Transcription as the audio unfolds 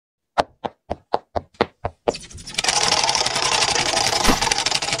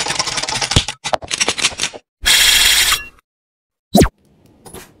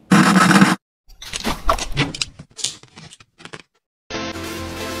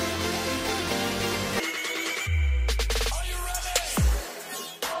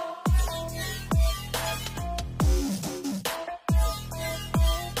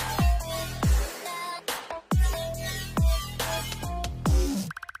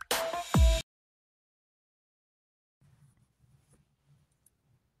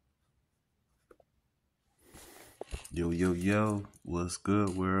Yo, what's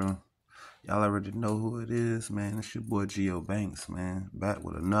good, world? Y'all already know who it is, man. It's your boy Geo Banks, man. Back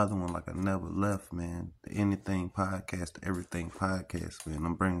with another one like I never left, man. The Anything Podcast, the Everything Podcast, man.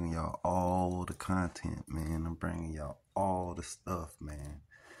 I'm bringing y'all all the content, man. I'm bringing y'all all the stuff, man.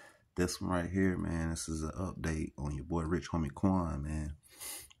 This one right here, man, this is an update on your boy Rich Homie Quan, man.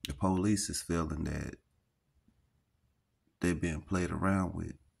 The police is feeling that they're being played around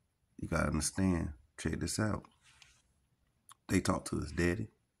with. You gotta understand. Check this out. They talked to his daddy.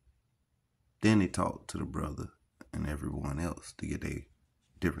 Then they talk to the brother and everyone else to get their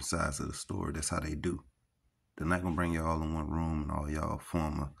different sides of the story. That's how they do. They're not going to bring y'all in one room and all y'all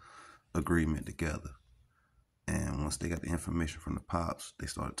form a agreement together. And once they got the information from the pops, they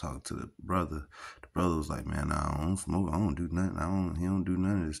started talking to the brother. The brother was like, man, nah, I don't smoke. I don't do nothing. He don't do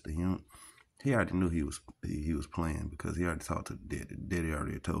none of this to him. He already knew he was playing because he already talked to the daddy. The daddy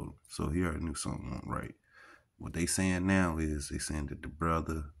already told him. So he already knew something wasn't right. What they saying now is they saying that the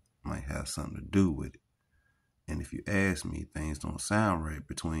brother might have something to do with it. And if you ask me, things don't sound right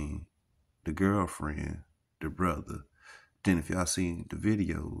between the girlfriend, the brother. Then if y'all seen the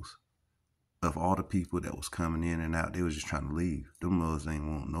videos of all the people that was coming in and out, they was just trying to leave. Them mothers ain't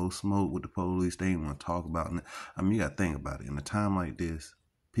want no smoke with the police. They ain't want to talk about it. I mean, you got to think about it. In a time like this,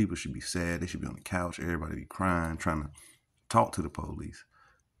 people should be sad. They should be on the couch. Everybody be crying, trying to talk to the police.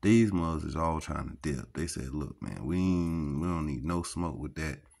 These mothers is all trying to dip. They said, look, man, we don't need no smoke with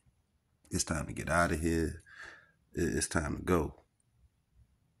that. It's time to get out of here. It's time to go.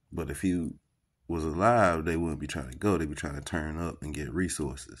 But if he was alive, they wouldn't be trying to go. They'd be trying to turn up and get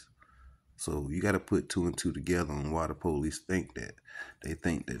resources. So you got to put two and two together on why the police think that. They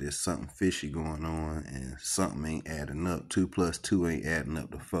think that there's something fishy going on and something ain't adding up. 2 plus 2 ain't adding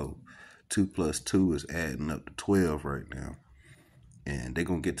up to 4. 2 plus 2 is adding up to 12 right now. And they're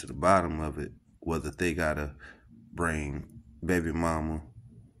going to get to the bottom of it, whether they got to bring baby mama,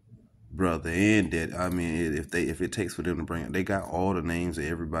 brother, and dad. I mean, if it takes for them to bring it, they got all the names of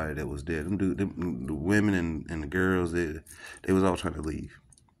everybody that was dead. The women and the girls, they was all trying to leave.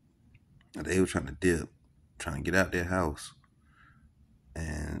 They were trying to dip, trying to get out their house.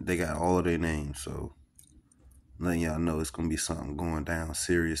 And they got all of their names. So letting y'all know it's going to be something going down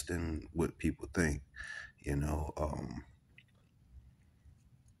serious than what people think. You know,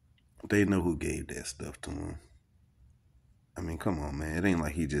 they know who gave that stuff to him. I mean, come on, man. It ain't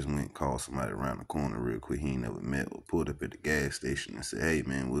like he just went and called somebody around the corner real quick he ain't never met or pulled up at the gas station and said, hey,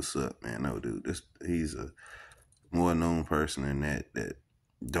 man, what's up, man? No, dude, he's a more known person than that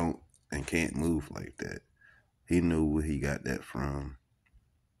don't and can't move like that. He knew where he got that from.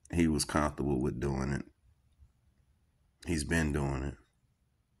 He was comfortable with doing it. He's been doing it.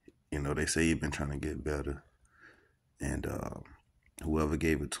 You know, they say he's been trying to get better. And whoever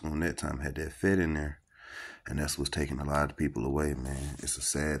gave it to him that time had that Fed in there. And that's what's taking a lot of people away, man. It's a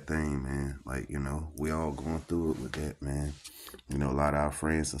sad thing, man. Like, you know, we all going through it with that, man. You know, a lot of our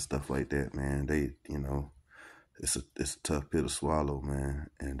friends and stuff like that, man, they, you know, it's a tough pill to swallow,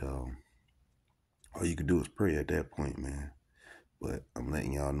 man. And all you can do is pray at that point, man. But I'm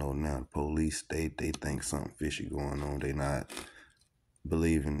letting y'all know now, the police, they think something fishy going on. They not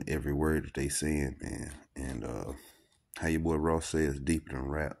believing every word that they saying, man. And how your boy Ross says, deeper than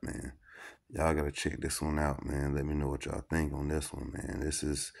rap, man. Y'all gotta check this one out, man. Let me know what y'all think on this one, man.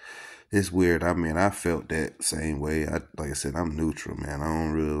 It's weird. I mean, I felt that same way. Like I said, I'm neutral, man. I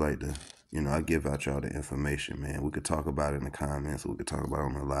don't really like to, you know, I give out y'all the information, man. We could talk about it in the comments. We could talk about it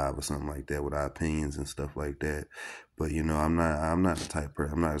on the live or something like that with our opinions and stuff like that. But, you know, I'm not the type of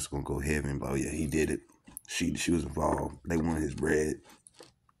person. I'm not just gonna go heavy and be like, oh yeah, he did it. She was involved. They wanted his bread.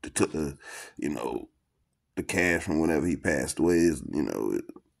 They took the, you know, the cash from whenever he passed away. Is, you know,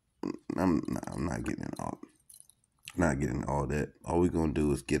 I'm not getting in all that. All we're gonna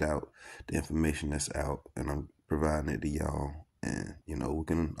do is get out the information that's out, and I'm providing it to y'all. And you know, we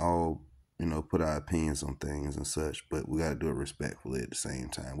can all, you know, put our opinions on things and such, but we gotta do it respectfully at the same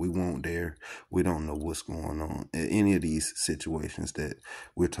time. We won't dare. We don't know what's going on in any of these situations that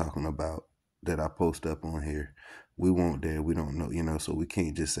we're talking about that I post up on here. We won't dare. We don't know, you know, so we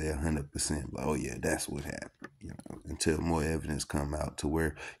can't just say 100%, like, oh yeah, that's what happened, you know, until more evidence come out to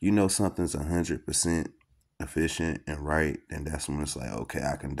where, you know, something's 100% efficient and right, and that's when it's like, okay,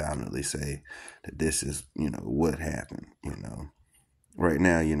 I can dominantly say that this is, you know, what happened, you know. Right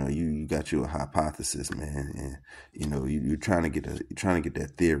now, you know, you got you a hypothesis, man, and you know, you're trying to get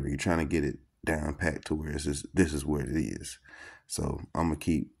that theory, you're trying to get it down packed to where this is where it is. So I'm gonna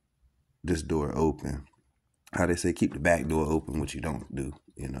keep this door open. How they say, keep the back door open, which you don't do,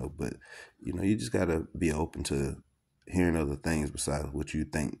 you know, but, you know, you just got to be open to hearing other things besides what you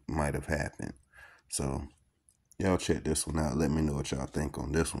think might have happened. So Y'all check this one out. Let me know what y'all think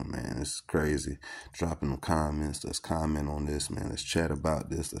on this one, man. It's crazy. Drop in the comments. Let's comment on this, man. Let's chat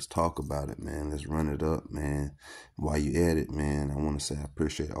about this. Let's talk about it, man. Let's run it up, man. While you at it, man, I want to say I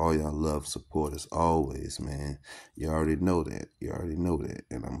appreciate all y'all love, support as always, man. You already know that. You already know that.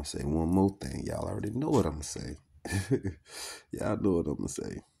 And I'm going to say one more thing. Y'all already know what I'm going to say. Y'all know what I'm going to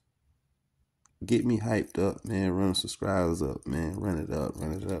say. Get me hyped up, man. Run subscribers up, man. Run it up,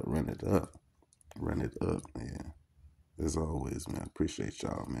 run it up, run it up. Run it up, man. As always, man. Appreciate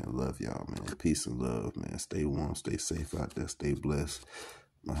y'all, man. Love y'all, man. Peace and love, man. Stay warm, stay safe out there. Stay blessed.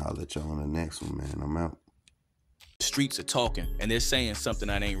 I'll holler at y'all on the next one, man. I'm out. Streets are talking and they're saying something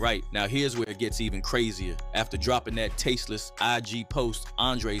that ain't right. Now here's where it gets even crazier. After dropping that tasteless IG post,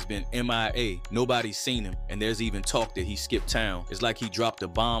 Andre's been MIA. Nobody's seen him, and there's even talk that he skipped town. It's like he dropped a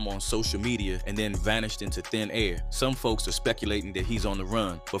bomb on social media and then vanished into thin air. Some folks are speculating that he's on the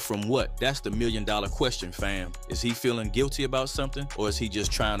run, but from what? That's the million-dollar question, fam. Is he feeling guilty about something, or is he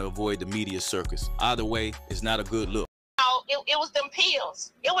just trying to avoid the media circus? Either way, it's not a good look. It was them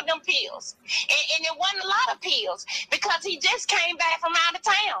pills. It was them pills. And it wasn't a lot of pills because he just came back from out of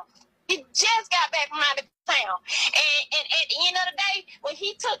town. He just got back from out of town. And at the end of the day, when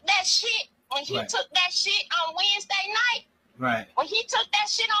he took that shit, on Wednesday night, when he took that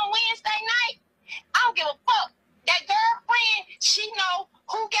shit on Wednesday night, I don't give a fuck. That girlfriend, she know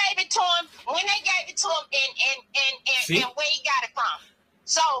who gave it to him, when they gave it to him, and where he got it from.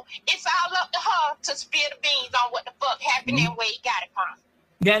 So it's all up to her to spill the beans on what the fuck happened and where he got it from.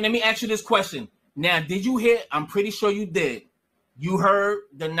 Now, let me ask you this question. Now, did you hear? I'm pretty sure you did. You heard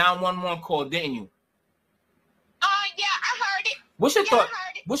the 911 call, didn't you? Yeah, I heard it. What's your thought?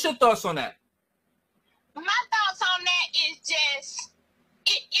 What's your thoughts on that? My thoughts on that is just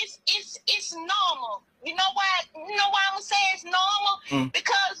it's normal. You know why? You know why I'm gonna say it's normal?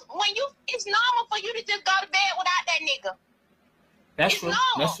 Because it's normal for you to just go to bed without that nigga. That's true.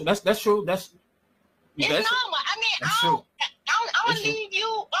 That's true. It's normal. I mean, I'm gonna leave you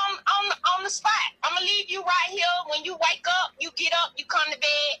on the spot. I'm gonna leave you right here. When you wake up, you get up, you come to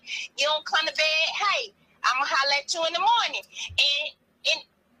bed. You don't come to bed. Hey, I'm gonna holler at you in the morning.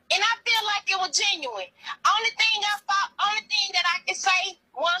 And I feel like it was genuine. Only thing that I can say,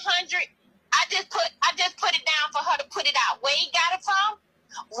 100. I just put it down for her to put it out. Where he got it from,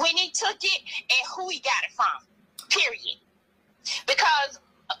 when he took it, and who he got it from. Period. Because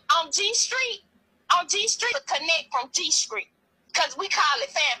on G Street, connect from G Street, because we call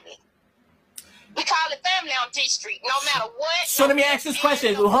it family. We call it family on G Street, no matter what. So let me ask this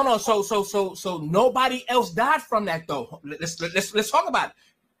question. Hold on. So nobody else died from that though. Let's talk about it.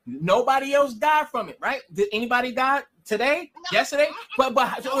 Nobody else died from it, right? Did anybody die today? No. Yesterday? But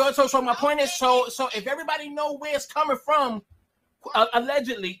so my point is, so if everybody know where it's coming from,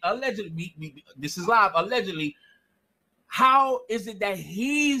 allegedly, this is live. Allegedly. How is it that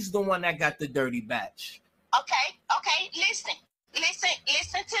he's the one that got the dirty batch? Okay, listen to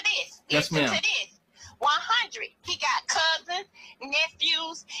this. Yes, ma'am. Listen to this. 100. He got cousins,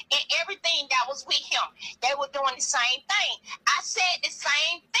 nephews, and everything that was with him. They were doing the same thing. I said the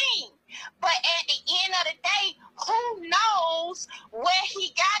same thing. But at the end of the day, who knows where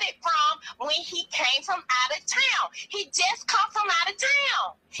he got it from when he came from out of town? He just come from out of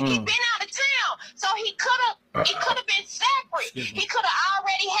town. He been out of town. So it could have been separate. He could have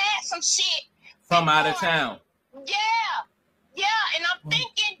already had some shit from out of town. Yeah. And I'm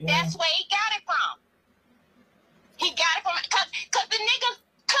thinking that's where he got it from. He got it from, because the niggas,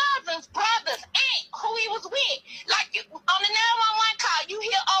 cousins, brothers, ain't who he was with. Like, on the 911 call, you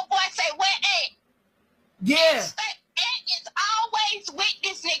hear old boy say, where at? Yeah. Aunt is always with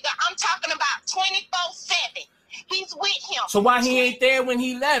this nigga. I'm talking about 24/7. He's with him. So why he ain't there when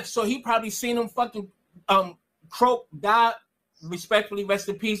he left? So he probably seen him fucking croak, die, respectfully, rest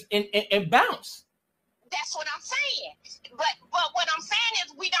in peace, and bounce. That's what I'm saying. But what I'm saying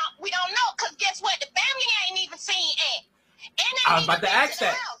is we don't know, because guess what? The family ain't even seen Ant. I was about to ask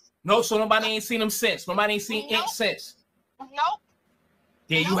that. No, so nobody ain't seen him since. Nobody ain't seen Ant since. Nope.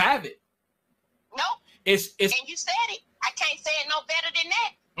 There you have it. Nope. It's and you said it. I can't say it no better than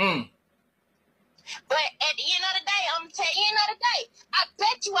that. But at the end of the day, I'm telling you, I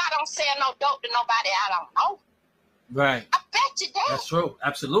bet you I don't sell no dope to nobody I don't know. Right. I bet you that. That's true.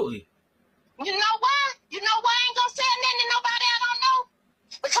 Absolutely. You know why? You know why I ain't gonna sell nothing to nobody I don't know?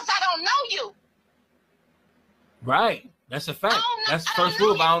 Because I don't know you. Right. That's a fact. That's the first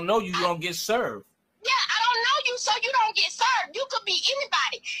rule. If I don't know you, you don't get served. Yeah, I don't know you, so you don't get served. You could be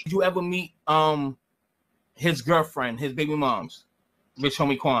anybody. Did you ever meet his girlfriend, his baby moms, Rich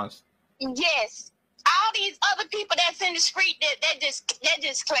Homie Quan's? Yes. All these other people that's in the street, they're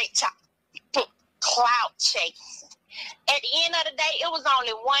just clay chop. clout chasing. At the end of the day, it was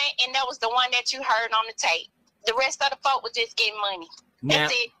only one, and that was the one that you heard on the tape. The rest of the folk was just getting money.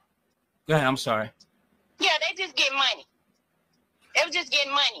 That's it. Go ahead, I'm sorry. Yeah, they just get money. They were just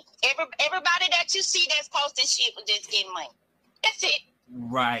getting money. Everybody that you see that's posting shit was just getting money. That's it.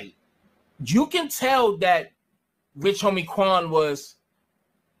 Right. You can tell that Rich Homie Quan was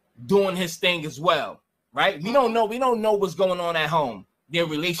doing his thing as well, right? We don't know what's going on at home, their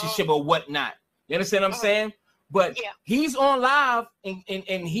relationship or whatnot. You understand what I'm saying? But he's on live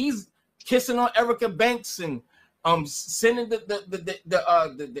and he's kissing on Erica Banks and sending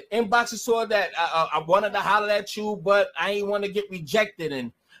the inboxes to her that I wanted to holler at you, but I ain't want to get rejected,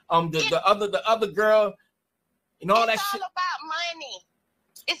 and the other girl and all that shit. It's all about money.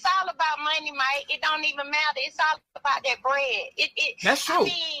 It's all about money, Mike. It don't even matter. It's all about that bread. That's true. I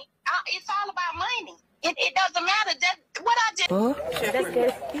mean, it's all about money. It doesn't matter. That what I just. That's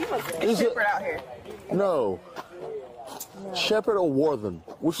good. He's Shepherd out here. No. Shepherd or Wortham?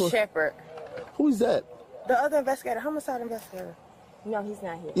 Which one? Shepherd. Who's that? The other investigator, homicide investigator. No, he's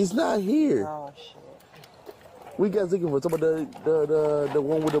not here. He's not here. Oh shit. We guys looking for some of the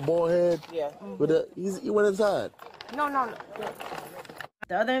one with the bald head. Yeah. With he went inside. No.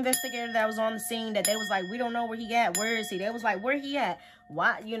 The other investigator that was on the scene, that they was like, we don't know where he at. Where is he? They was like, where he at?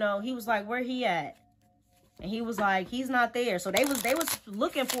 Why? You know, he was like, where he at? And he was like, he's not there. So they was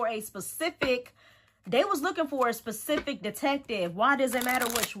looking for a specific. They was looking for a specific detective. Why does it matter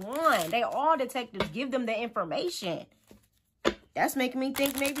which one? They all detectives. Give them the information. That's making me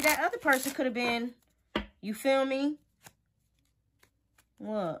think maybe that other person could have been. You feel me?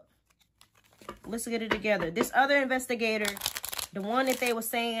 Look. Let's get it together. This other investigator, the one that they were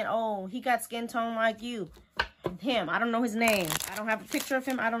saying, oh, he got skin tone like you. Him. I don't know his name. I don't have a picture of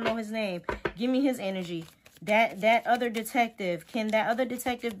him. I don't know his name. Give me his energy. That other detective, can that other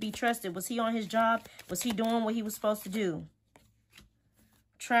detective be trusted? Was he on his job? Was he doing what he was supposed to do?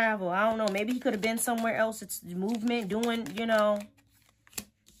 Travel, I don't know. Maybe he could have been somewhere else. It's movement, doing, you know.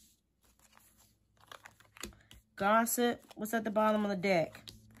 Gossip, what's at the bottom of the deck?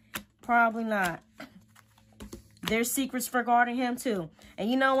 Probably not. There's secrets regarding him too. And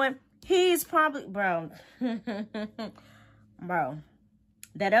you know what? He's probably, bro. Bro.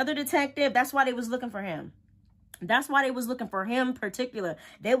 That other detective, that's why they was looking for him. That's why they was looking for him in particular.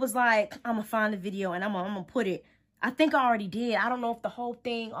 They was like, I'm gonna find the video and I'm gonna put it. I think I already did. I don't know if the whole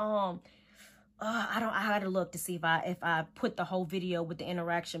thing, I had to look to see if I put the whole video with the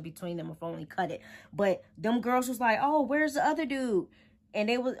interaction between them, if I only cut it. But them girls was like, oh, where's the other dude? And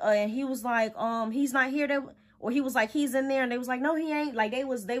they was, and he was like, he's not here. Or he was like, he's in there. And they was like, no, he ain't. Like they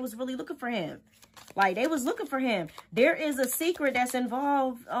was really looking for him. Like they was looking for him. There is a secret that's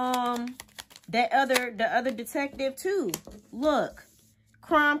involved, the other detective too. Look,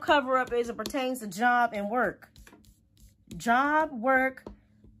 crime cover-up as it pertains to job and work. Job, work,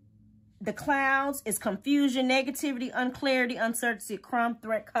 the clouds is confusion, negativity, unclarity, uncertainty, crime,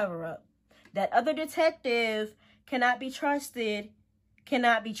 threat, cover-up. That other detective cannot be trusted,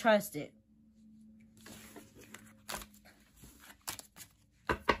 cannot be trusted.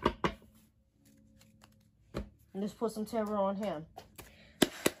 Let's put some terror on him.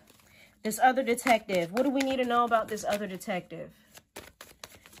 This other detective. What do we need to know about this other detective?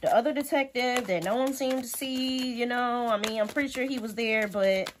 The other detective that no one seemed to see, you know. I mean, I'm pretty sure he was there,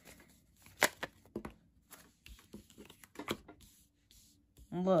 but...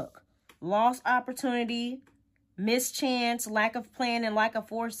 Look. Lost opportunity, missed chance, lack of plan, and lack of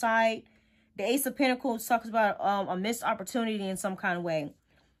foresight. The Ace of Pentacles talks about a missed opportunity in some kind of way.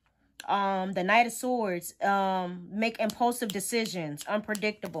 The Knight of Swords, make impulsive decisions,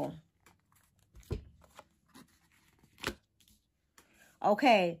 unpredictable.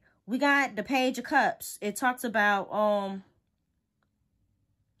 Okay, we got the Page of Cups. It talks about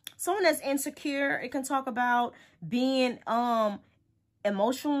someone that's insecure. It can talk about being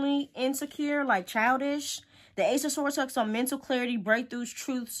emotionally insecure, like childish. The Ace of Swords talks on mental clarity, breakthroughs,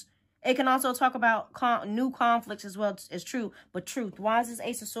 truths. It can also talk about new conflicts as well as truth. But truth, why is this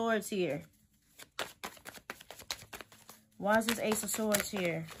Ace of Swords here? Why is this Ace of Swords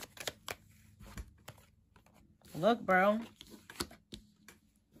here? Look, bro.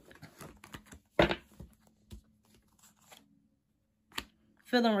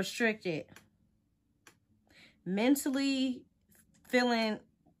 Feeling restricted. Mentally feeling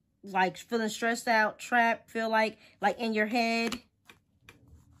stressed out, trapped, feel like in your head.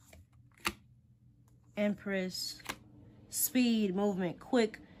 Empress. Speed, movement,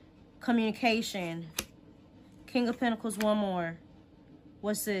 quick communication. King of Pentacles, one more.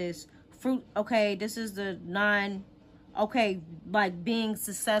 What's this? Fruit. Okay, this is the 9 okay, like being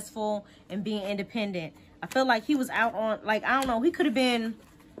successful and being independent. I feel like he was out on, like, I don't know, he could have been,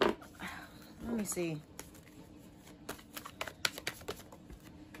 let me see.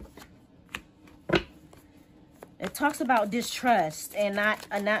 It talks about distrust and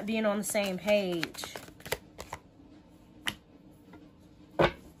not being on the same page. I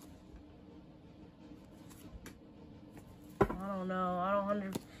don't know.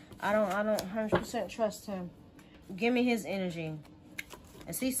 I don't 100% trust him. Give me his energy.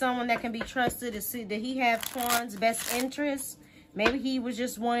 Is he someone that can be trusted? Did he have Quan's best interest? Maybe he was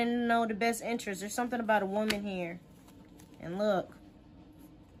just wanting to know the best interest. There's something about a woman here. And look.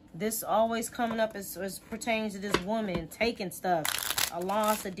 This always coming up as pertains to this woman taking stuff. A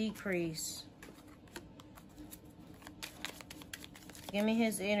loss, a decrease. Give me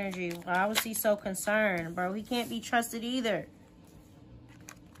his energy. Why was he so concerned, bro? He can't be trusted either.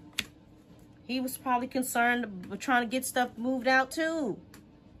 He was probably concerned with trying to get stuff moved out too.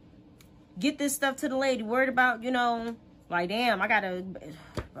 Get this stuff to the lady. Worried about, you know, like, damn, I gotta...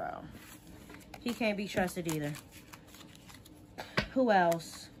 Bro. He can't be trusted either. Who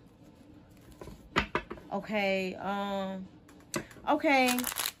else? Okay, okay,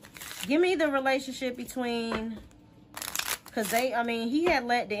 give me the relationship between, because they, I mean, he had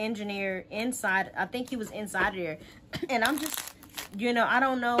let the engineer inside, I think he was inside there, and I'm just, you know, I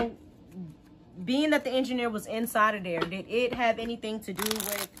don't know, being that the engineer was inside of there, did it have anything to do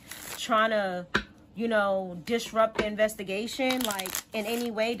with trying to, you know, disrupt the investigation, like, in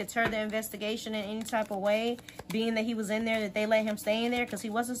any way, deter the investigation in any type of way, being that he was in there, that they let him stay in there, because he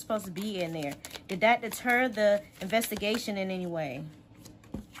wasn't supposed to be in there. Did that deter the investigation in any way?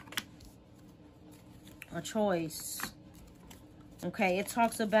 A choice. Okay, it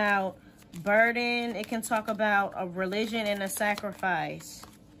talks about burden. It can talk about a religion and a sacrifice.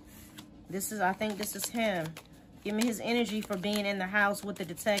 This is, I think this is him. Give me his energy for being in the house with the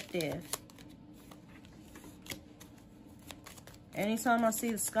detective. Anytime I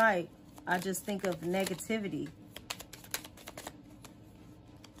see the Skype, I just think of negativity.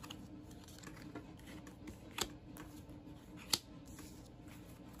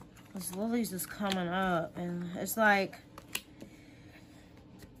 This Lily's just coming up, and it's like,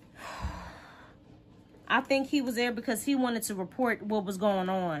 I think he was there because he wanted to report what was going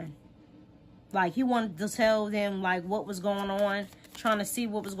on. Like, he wanted to tell them, like, what was going on, trying to see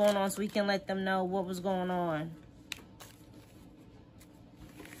what was going on so he can let them know what was going on.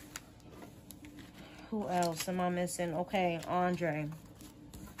 Who else am I missing? Okay, Andre.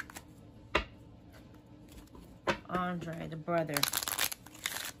 Andre, the brother.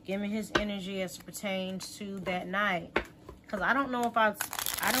 Give me his energy as it pertains to that night. Because I don't know if I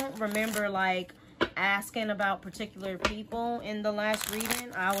don't remember, like, asking about particular people in the last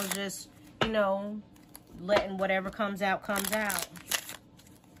reading. I was just, you know, letting whatever comes out, comes out.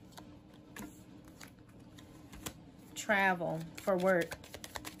 Travel for work.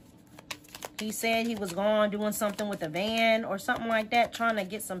 He said he was gone doing something with a van or something like that, trying to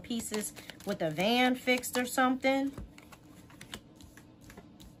get some pieces with a van fixed or something.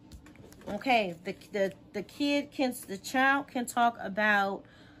 Okay, the child can talk about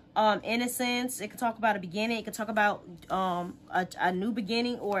innocence. It can talk about a beginning. It can talk about a new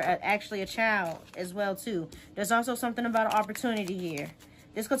beginning, or actually a child as well too. There's also something about an opportunity here.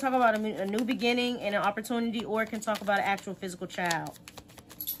 This could talk about a new beginning and an opportunity, or it can talk about an actual physical child.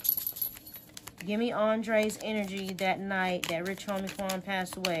 Give me Andre's energy that night that rich homie Quan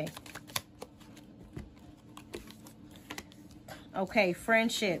passed away. Okay,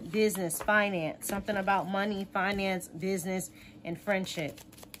 friendship, business, finance. Something about money, finance, business, and friendship.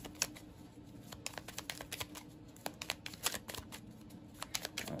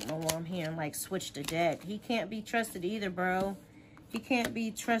 I don't know why I'm hearing, like, switch the deck. He can't be trusted either, bro. He can't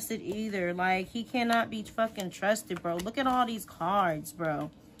be trusted either. Like, he cannot be fucking trusted, bro. Look at all these cards, bro.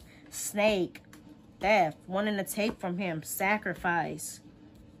 Snake. Theft, wanting to take from him, sacrifice,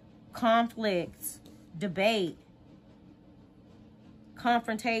 conflict, debate,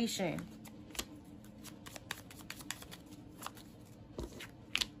 confrontation,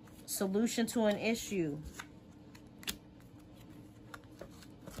 solution to an issue.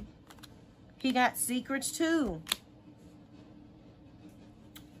 He got secrets too.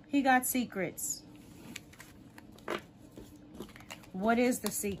 He got secrets. What is the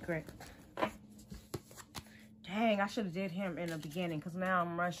secret? Dang, I should have did him in the beginning because now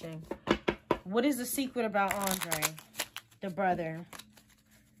I'm rushing. What is the secret about Andre, the brother?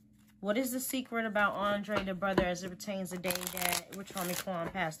 What is the secret about Andre, the brother, as it pertains to the day that rich homie Quan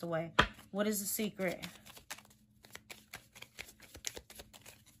passed away? What is the secret?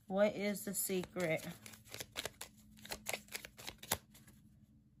 What is the secret?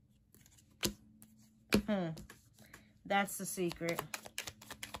 That's the secret.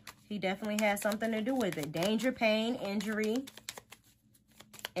 He definitely has something to do with it. Danger, pain, injury,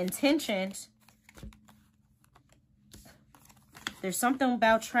 intentions. There's something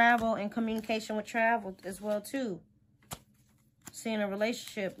about travel and communication with travel as well, too. Seeing a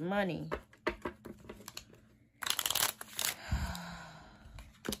relationship, money.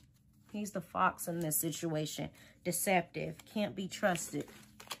 He's the fox in this situation. Deceptive. Can't be trusted.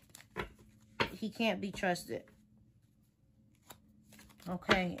 He can't be trusted.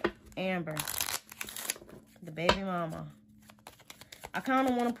 Okay, Amber. The baby mama. I kind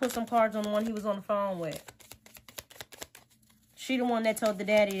of want to put some cards on the one he was on the phone with. She the one that told the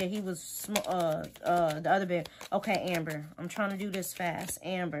daddy that he was the other baby. Okay, Amber. I'm trying to do this fast.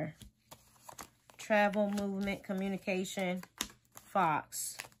 Amber. Travel, movement, communication,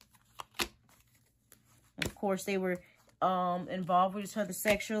 fox. Of course, they were involved with each other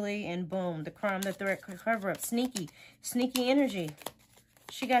sexually, and boom, the crime, the threat, cover-up. Sneaky. Sneaky energy.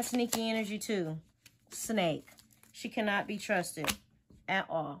 She got sneaky energy, too. Snake. She cannot be trusted at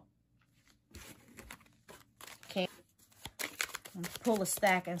all. Can't. Pull a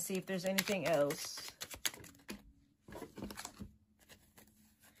stack and see if there's anything else.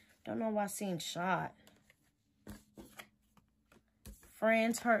 Don't know why I seen shot.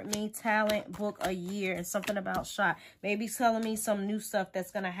 Friends hurt me, talent, book a year, and something about shot. Maybe he's telling me some new stuff that's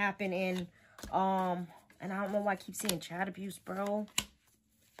gonna happen in and I don't know why I keep seeing child abuse, bro.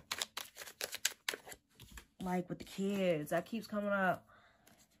 Like with the kids. That keeps coming up.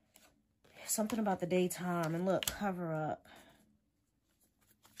 Something about the daytime. And look, cover up.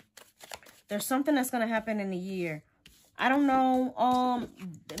 There's something that's gonna happen in a year. I don't know.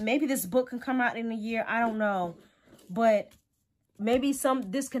 Maybe this book can come out in a year. I don't know. But maybe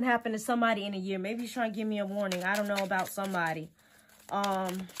this can happen to somebody in a year. Maybe he's trying to give me a warning. I don't know about somebody.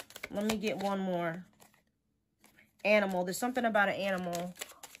 Let me get one more. Animal. There's something about an animal.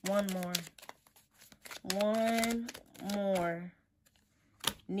 One more. One more.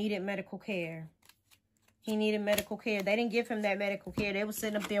 Needed medical care. He needed medical care. They didn't give him that medical care. They were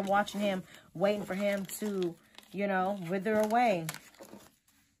sitting up there watching him, waiting for him to, you know, wither away.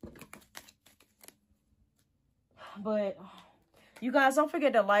 But you guys, don't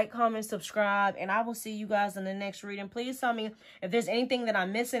forget to like, comment, subscribe, and I will see you guys in the next reading. Please tell me if there's anything that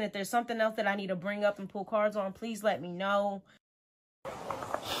I'm missing. If there's something else that I need to bring up and pull cards on, please let me know.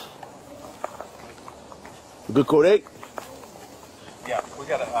 Good Kodak? Yeah, we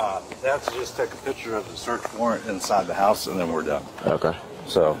gotta have to just take a picture of the search warrant inside the house, and then we're done. Okay.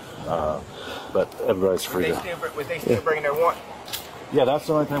 So, but everybody's free to. Would they still bringing their warrant? Yeah, that's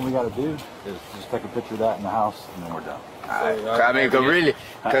the only thing we gotta do is just take a picture of that in the house, and then we're done. I mean,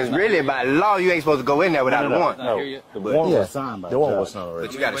 because really, by law, you ain't supposed to go in there without a warrant. No, the warrant was signed by the judge. Was signed already.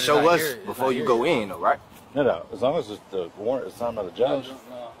 But you got to show us before you go in, though, right? No. As long as the warrant is signed by the judge,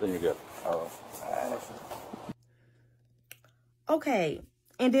 then you're good. Okay,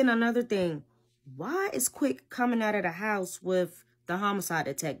 and then another thing. Why is Quick coming out of the house with the homicide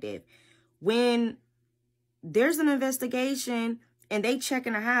detective? When there's an investigation and they check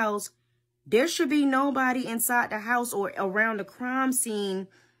in the house, there should be nobody inside the house or around the crime scene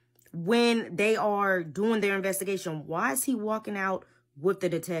when they are doing their investigation. Why is he walking out with the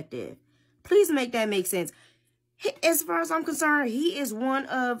detective? Please make that make sense. As far as I'm concerned, he is one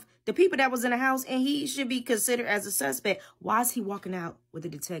of the people that was in the house, and he should be considered as a suspect. Why is he walking out with the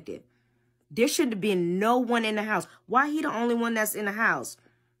detective? There should have been no one in the house. Why he the only one that's in the house?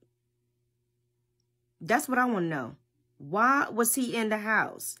 That's what I want to know. Why was he in the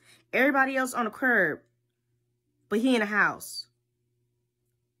house? Everybody else on the curb, but he in the house.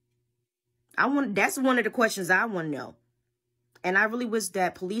 That's one of the questions I want to know. And I really wish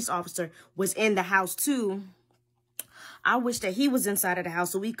that police officer was in the house too. I wish that he was inside of the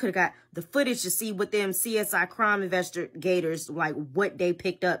house so we could have got the footage to see what them CSI crime investigators, like what they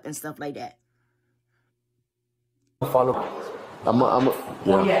picked up and stuff like that. Follow.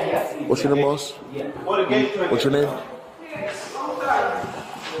 Yeah. What's your name, boss? What's your name?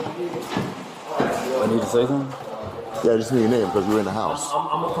 I need to say something? Yeah, I just need your name because we're in the house.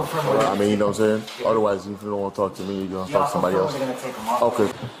 I mean, you know what I'm saying? Otherwise, if you don't want to talk to me, you're going to talk to somebody else.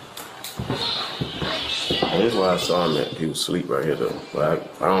 Okay. And this is why I saw him he was asleep right here though. But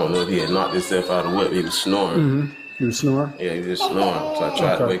I don't know if he had knocked himself out of the whip. He was snoring. Mm-hmm. He was snoring? Yeah, he was just snoring. So I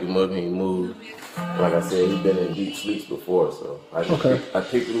tried to wake him up and he moved. Like I said, he's been in deep sleeps before, so I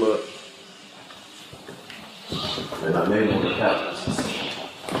picked him up and I laid him on the couch.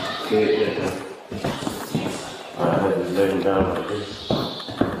 I had to lay him down like this.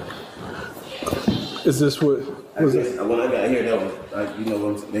 Is this what I guess when I got here, that was like, you know,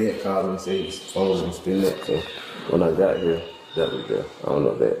 when they had called me and said his phone was spinning up. So when I got here, that was there. I don't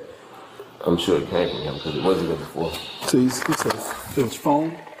know that. I'm sure it came from him because it wasn't there before. So he said his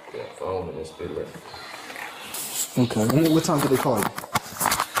phone? Yeah, phone and it's spinning up. Okay. What time did they call you?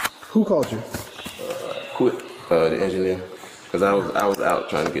 Who called you? Quit, the engineer. Because I was out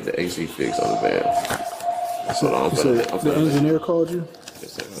trying to get the AC fixed on the van. So the engineer called you?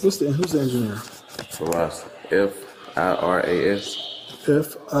 Yes, sir. Who's the engineer? Firas. F-I-R-A-S.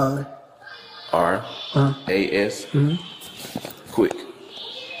 F-I-R-A-S. Quick.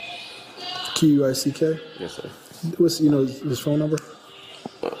 Q-U-I-C-K? Yes, sir. What's, you know, his phone number?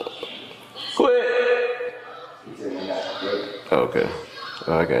 Quick! Okay.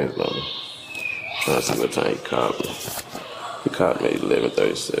 I got his number. Trying to see what time he called me. He called me at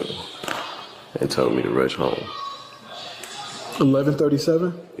 11:37 and told me to rush home.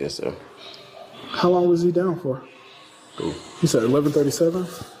 11:37? Yes, sir. How long was he down for? Who? He said 11:37?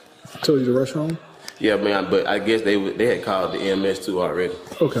 Told you to rush home? Yeah, man, but I guess they had called the EMS too already.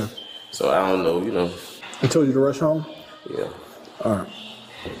 Okay. So I don't know, you know. They told you to rush home? Yeah. All right.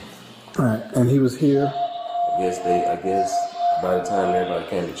 All right. And he was here? I guess by the time everybody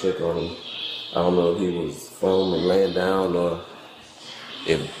came to check on him, I don't know if he was foaming, laying down, or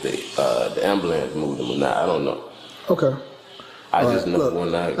if the ambulance moved him or not. I don't know. Okay. I just know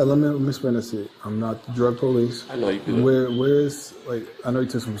one night. Let me explain this to you. I'm not the drug police. I know you could. Where is, like, I know you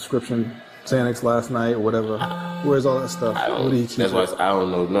took some prescription Xanax last night or whatever. Where's all that stuff? What do you keep? That's why I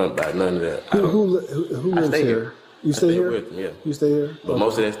don't know nothing about none of that. Who lives here? You stay here? With him, yeah. You stay here? But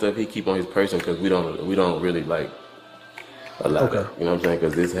most of that stuff he keep on his person because we don't really like allow that. You know what I'm saying?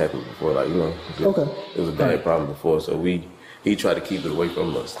 Because this happened before, like, you know. It was a bad problem before, so he tried to keep it away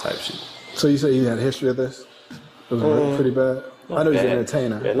from us type shit. So you say he had a history of this? It was pretty bad? I know he's an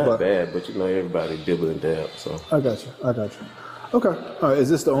entertainer. Yeah, not bad, but you know, everybody dibble and dab, so. I got you. Okay. All right, is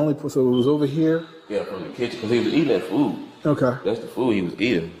this the only, so it was over here? Yeah, from the kitchen, because he was eating that food. Okay. That's the food he was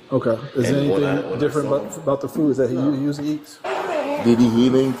eating. Okay. Is there anything different about the food that he usually eats? Did he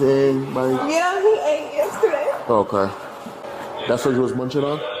eat anything, Mike? Yeah, he ate yesterday. Okay. That's what he was munching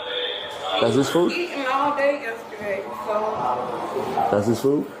on? That's his food? Eating all day yesterday, so. That's his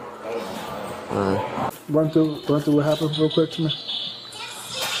food? Alright. Run through what happened real quick to me.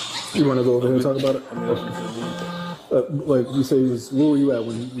 You want to go over here and talk about it? Like you say, where were you at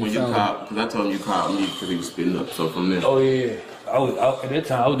when you found him? Because I told him you called me because he was spitting up. So from there. Oh yeah, I was at that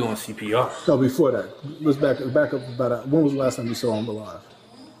time. I was doing CPR. No, before that. Let's back up about when was the last time you saw him alive?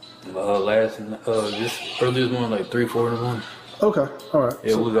 This early this morning, like 3, 4 in the morning. Okay, all right.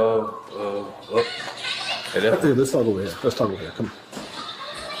 It was all up. Hey, let's talk over here. Come on.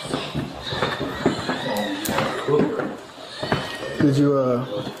 Did you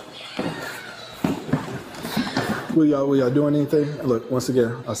were y'all doing anything? Look, once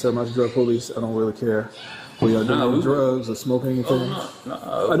again, I said I'm not the drug police. I don't really care. Were y'all doing drugs or smoking anything?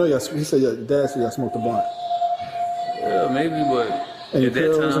 No. I know y'all. He said your dad said y'all smoked a blunt. Yeah, maybe, but any at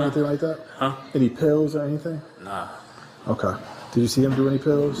pills that time, or anything like that? Huh? Any pills or anything? Nah. Okay. Did you see him do any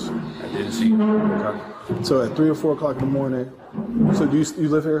pills? I didn't see him. Okay. So at 3 or 4 o'clock in the morning. So do you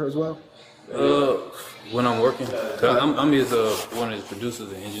live here as well? When I'm working, I'm his one of his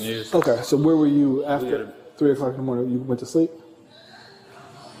producers and engineers. Okay. So where were you after 3 o'clock in the morning? You went to sleep?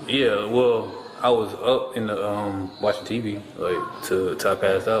 Yeah. Well, I was up in the watching TV like till I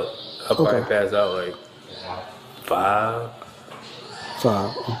passed out. I probably passed out like 5.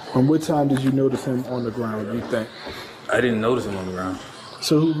 5. And what time did you notice him on the ground? You think? I didn't notice him on the ground.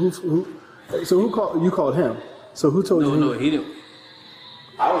 So who called? You called him. So who told you? No, he didn't.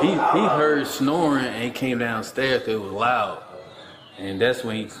 He heard snoring and he came downstairs. It was loud, and that's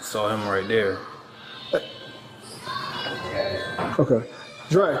when he saw him right there. Okay,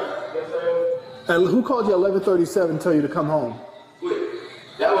 Dre. And who called you at 11:37 and tell you to come home?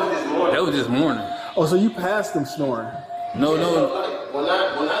 That was this morning. That was this morning. Oh, so you passed him snoring? No. When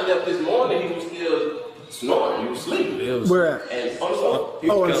I left this morning, he was still snoring. He was sleeping. Where at? And on the sofa.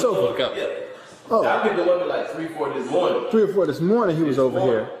 On the sofa. Yeah. Oh. I picked him up at like 3, 4 this morning. 3 or 4 this morning he was over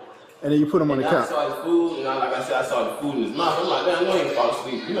here, and then you put him on the couch. I saw his food, and like I said, I saw the food in his mouth. I'm like, damn, no, he ain't fall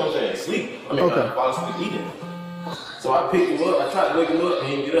asleep. You know what I'm saying? Sleep. Fall asleep eating. So I picked him up. I tried to wake him up, and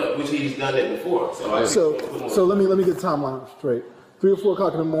he didn't get up, which he's done that before. So let me get the timeline straight. 3 or 4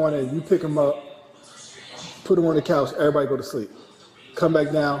 o'clock in the morning, you pick him up, put him on the couch. Everybody go to sleep. Come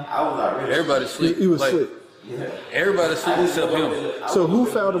back down. I was like, really everybody sleep. He was asleep. Yeah. Everybody sleep except him. So who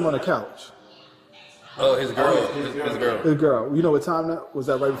found him on the couch? Oh, his girl. His girl. You know what time that was?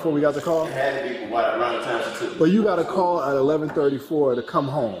 That right before we got the call? It had to be around the time she took. Well, you got a call at 11:34 to come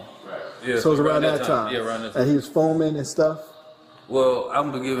home. Right. Yeah, So it was around that time. Yeah, around that time. And he was foaming and stuff. Well,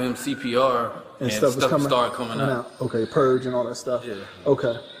 I'm gonna give him CPR and stuff started coming out. Okay, purge and all that stuff. Yeah.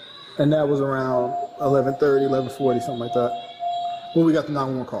 Okay. And that was around 11:30, 11:40, something like that. When we got the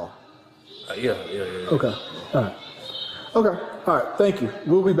 911 call. Yeah. Okay. All right. Okay. All right. Thank you.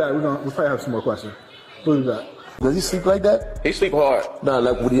 We'll be back. We'll probably have some more questions. We'll be back. Does he sleep like that? He sleep hard. No,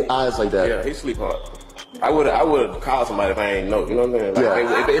 like with his eyes like that. Yeah, he sleep hard. I would called somebody if I ain't know. You know what I'm saying?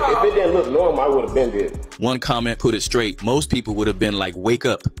 Like, if it didn't look normal, I would have been dead. One comment put it straight. Most people would have been like, wake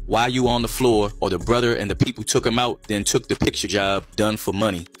up. Why you on the floor? Or the brother and the people took him out, then took the picture job done for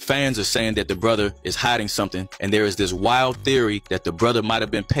money. Fans are saying that the brother is hiding something, and there is this wild theory that the brother might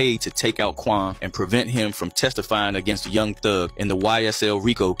have been paid to take out Quan and prevent him from testifying against Young Thug in the YSL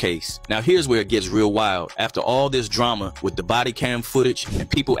Rico case. Now here's where it gets real wild. After all this drama with the body cam footage and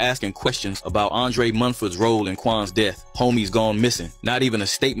people asking questions about Andre Munford's role in Quan's death, homie's gone missing. Not even a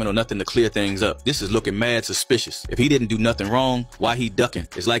statement or nothing to clear things up. This is looking mad suspicious. If he didn't do nothing wrong, why he ducking?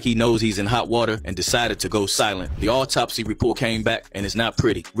 It's like he knows he's in hot water and decided to go silent. The autopsy report came back and it's not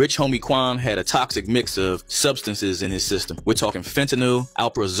pretty. Rich homie Quan had a toxic mix of substances in his system. We're talking fentanyl,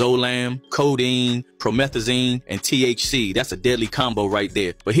 alprazolam, codeine, promethazine, and THC. That's a deadly combo right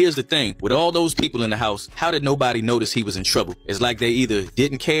there. But here's the thing, with all those people in the house, how did nobody notice he was in trouble? It's like they either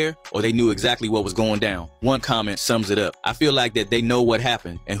didn't care or they knew exactly what was going down. One comment sums it up. I feel like that they know what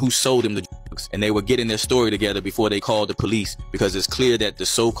happened and who sold him the drugs, and they were getting their story together before they called the police, because it's clear that the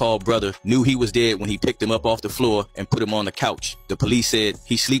so-called brother knew he was dead when he picked him up off the floor and put him on the couch. The police said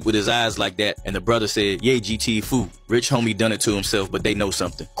he sleep with his eyes like that, and the brother said, yeah, GT food. Rich homie done it to himself, but they know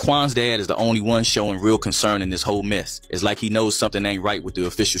something. Quan's dad is the only one showing real concern in this whole mess. It's like he knows something ain't right with the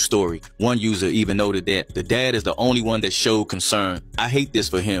official story. One user even noted that the dad is the only one that showed concern. I hate this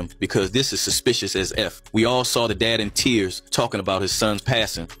for him because this is suspicious as F. We all saw the dad in tears talking about his son's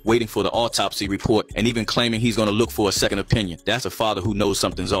passing, waiting for the autopsy report, and even claiming he's going to look for a second opinion. That's a father who knows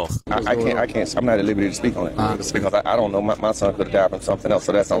something's off. I can't, I'm not at liberty to speak on it. Because I don't know, my son could have died from something else,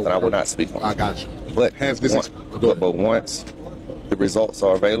 so that's something I would not speak on. I got you. But once the results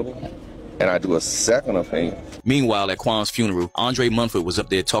are available, and I do a second opinion. Meanwhile, at Quan's funeral, Andre Munford was up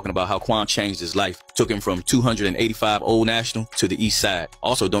there talking about how Quan changed his life, took him from 285 Old National to the East Side.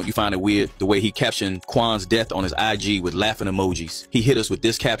 Also, don't you find it weird the way he captioned Quan's death on his IG with laughing emojis? He hit us with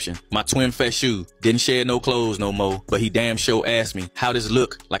this caption: my twin Feshu didn't share no clothes no more, but he damn sure asked me, how does it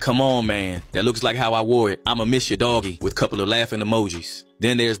look? Like, come on, man, that looks like how I wore it. I'ma miss your doggy, with a couple of laughing emojis.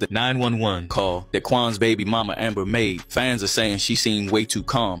 Then there's the 911 call that Quan's baby mama Amber made. Fans are saying she seemed way too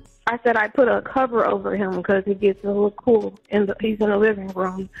calm. I said I put a cover over him because he gets a little cool, and he's in the living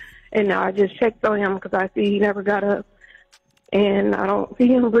room. And now I just checked on him because I see he never got up, and I don't see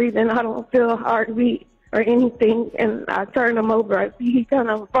him breathing. I don't feel a heartbeat or anything. And I turned him over. I see he kind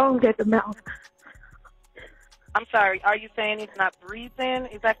of foamed at the mouth. I'm sorry. Are you saying he's not breathing?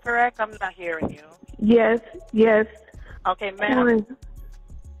 Is that correct? I'm not hearing you. Yes. Okay, ma'am.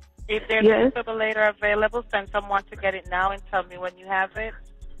 If there's a defibrillator available, send someone to get it now and tell me when you have it.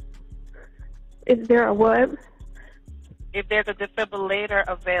 Is there a what? If there's a defibrillator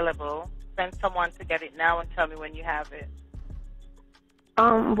available, send someone to get it now and tell me when you have it.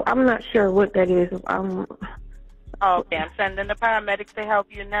 I'm not sure what that is. Okay, I'm sending the paramedics to help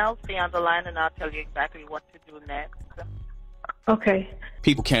you now. Stay on the line and I'll tell you exactly what to do next. Okay.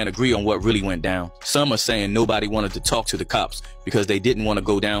 People can't agree on what really went down. Some are saying nobody wanted to talk to the cops because they didn't want to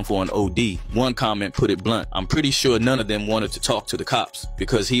go down for an OD. One comment put it blunt: I'm pretty sure none of them wanted to talk to the cops.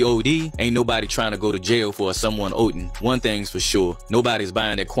 Because he OD, ain't nobody trying to go to jail for someone ODing. One thing's for sure, nobody's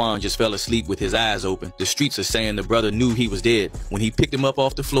buying that Quan just fell asleep with his eyes open. The streets are saying the brother knew he was dead when he picked him up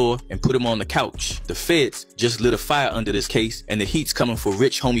off the floor and put him on the couch. The feds just lit a fire under this case, and the heat's coming for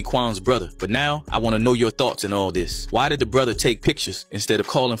rich homie Quan's brother. But now, I want to know your thoughts in all this. Why did the brother take pictures instead of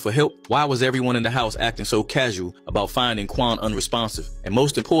calling for help? Why was everyone in the house acting so casual about finding Quan unresponsive? And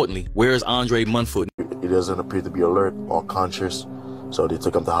most importantly, where is Andre Munford? He doesn't appear to be alert or conscious, so they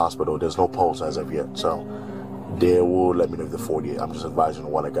took him to hospital. There's no pulse as of yet, so they will let me know if they're 48. I'm just advising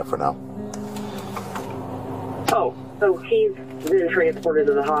on what I got for now. Oh, so he's been transported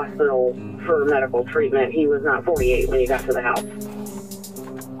to the hospital for medical treatment. He was not 48 when he got to the house.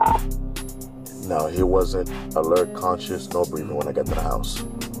 No, he wasn't alert, conscious, no breathing when I got to the house.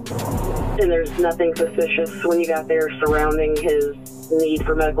 And there's nothing suspicious when you got there surrounding his need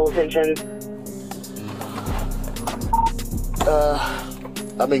for medical attention?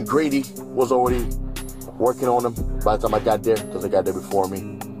 I mean, Grady was already working on him by the time I got there, because they got there before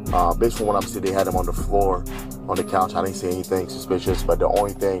me. Based on what I'm seeing, they had him on the floor, on the couch. I didn't see anything suspicious, but the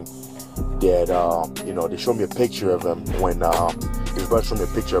only thing that, you know, they showed me a picture of him when, his brother showed me a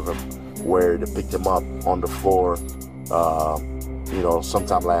picture of him where they picked him up on the floor, you know,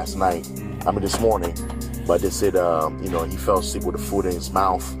 sometime last night. I mean, this morning. But they said, you know, he fell asleep with the food in his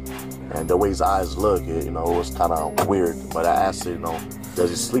mouth, and the way his eyes look, you know, it was kind of weird. But I asked him, you know, does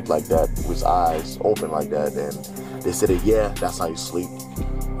he sleep like that with his eyes open like that? And they said that, yeah, that's how you sleep.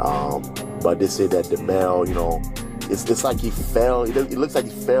 But they said that the male, you know, it's like he fell. It looks like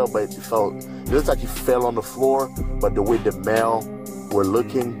he fell, but it looks like he fell on the floor. But the way the male were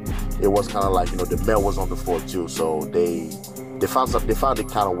looking, it was kind of like, you know, the male was on the floor too. So they found it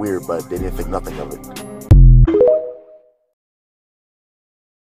kind of weird, but they didn't think nothing of it.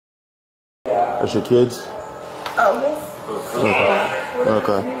 That's your kids?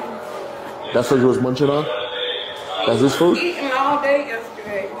 Okay. That's what you was munching on? That's his food? Eating all day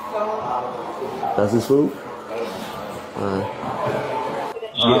yesterday, so. That's his food? Alright.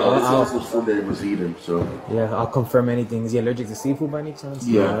 Yeah, that's his food that he was eating, so. Yeah, I'll confirm anything. Is he allergic to seafood by any chance?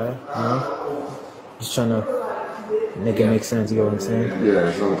 Yeah. No? Just trying to make it make sense, you know what I'm saying?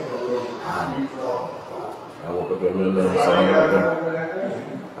 Yeah, so. I woke up in the middle of the night,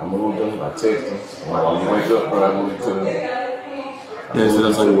 I moved him, I texted him. When he wake up, bro, I moved to Yeah, so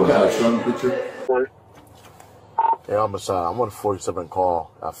that's how you want to picture? Yeah, I'm on a 47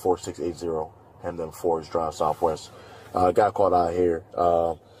 call at 4680 Hamden Forest Drive Southwest. A guy called out here.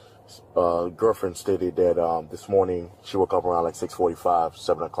 Girlfriend stated that this morning she woke up around like 6:45,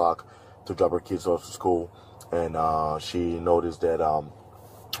 7 o'clock to drop her kids off to school, and she noticed that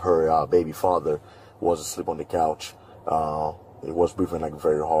her baby father was asleep on the couch. He was breathing like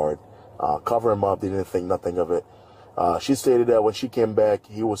very hard. Cover him up, they didn't think nothing of it. She stated that when she came back,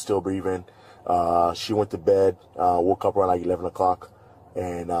 he was still breathing. She went to bed, woke up around like 11 o'clock,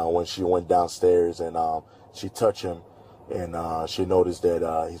 and when she went downstairs and she touched him, and she noticed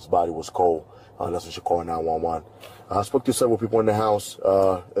that his body was cold. That's when she called 911. I spoke to several people in the house,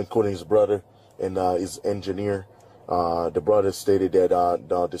 including his brother and his engineer. The brother stated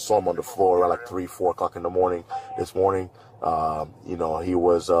that they saw him on the floor around like 3, 4 o'clock in the morning this morning. You know, he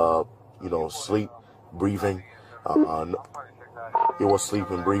was, you know, sleep, breathing. He was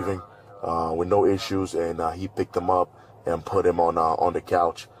sleeping, breathing, with no issues, and he picked him up and put him on the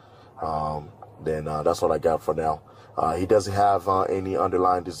couch. Then that's what I got for now. He doesn't have any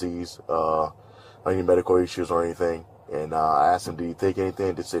underlying disease, any medical issues or anything. And I asked him, did he take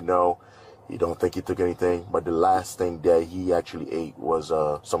anything? They said no. He don't think he took anything. But the last thing that he actually ate was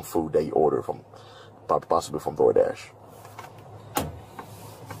some food that he ordered from, possibly from DoorDash.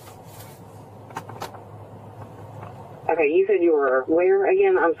 Okay, you said you were where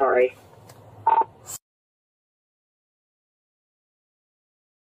again? I'm sorry.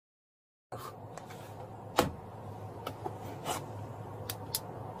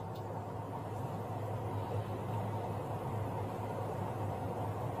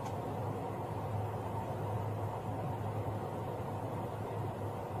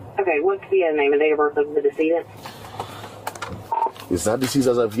 Okay, what's the name and date of birth of the decedent? It's not deceased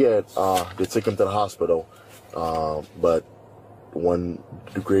as of yet. They took him to the hospital. But when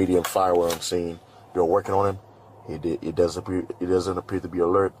the Grady and fire were on scene, they were working on him. It doesn't appear to be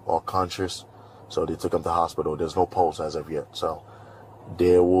alert or conscious, so they took him to the hospital. There's no pulse as of yet, so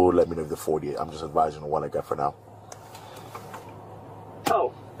they will let me know if they're 48. I'm just advising on what I got for now.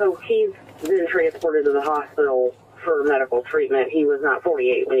 Oh, so he's been transported to the hospital for medical treatment. He was not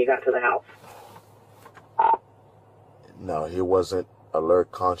 48 when you got to the house. No, he wasn't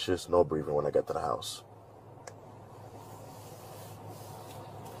alert, conscious, no breathing when I got to the house.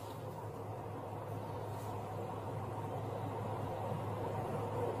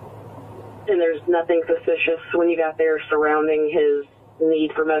 And there's nothing suspicious when you got there surrounding his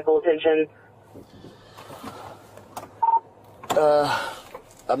need for medical attention?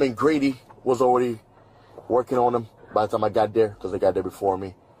 I mean, Grady was already working on him by the time I got there, because they got there before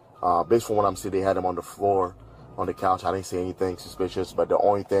me. Based on what I'm seeing, they had him on the floor, on the couch. I didn't see anything suspicious, but the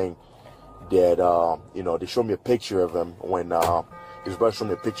only thing that, you know, they showed me a picture of him when his brother showed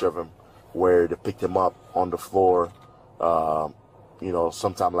me a picture of him where they picked him up on the floor, you know,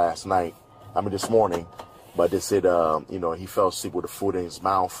 sometime last night. I mean, this morning. But they said, you know, he fell asleep with the food in his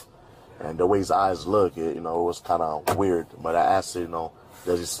mouth. And the way his eyes look, you know, it was kind of weird. But I asked him, you know,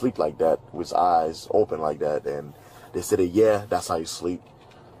 does he sleep like that with his eyes open like that? And they said that, yeah, that's how you sleep.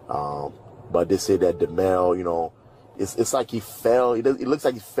 But they said that the male, you know, it's like he fell. It looks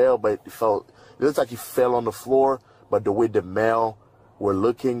like he fell, but it looks like he fell on the floor. But the way the male were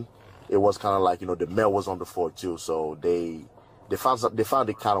looking, it was kind of like, you know, the male was on the floor too. So they found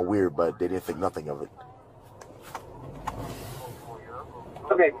it kind of weird, but they didn't think nothing of it.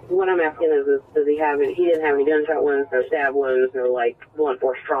 Okay, what I'm asking is does he have it? He didn't have any gunshot wounds, no stab wounds, no like blunt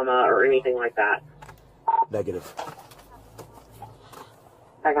force trauma or anything like that. Negative.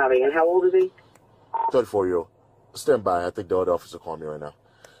 I copy. And how old is he? 34-year-old. Stand by. I think the other officer called me right now.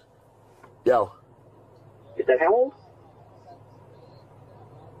 Yo. You said how old?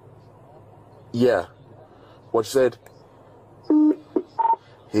 Yeah. What you said?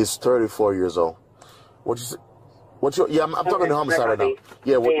 He's 34 years old. What you said? What you? Yeah, I'm talking to homicide right now.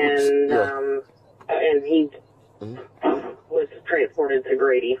 Yeah. And he was transported to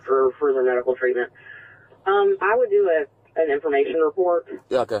Grady for further medical treatment. I would do an information report.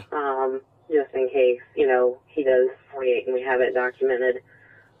 Yeah. Okay. Just in case, you know, he does 48 and we have it documented.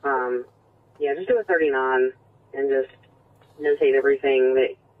 Yeah, just do a 39 and just notate everything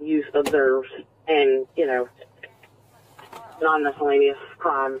that you observed and, you know, non-miscellaneous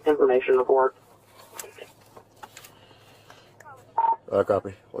crime information report.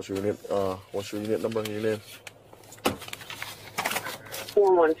 Copy. What's your unit number and your name?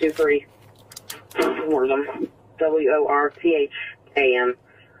 4123. Wortham. WORTHAM.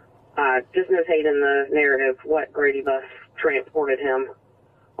 Just notate in the narrative what Grady bus transported him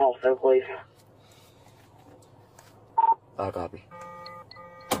also, please. Copy.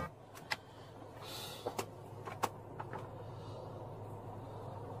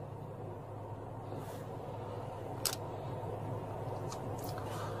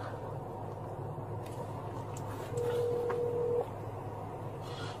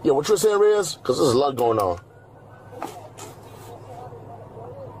 Yeah, what you're saying, Reyes? Because there's a lot going on.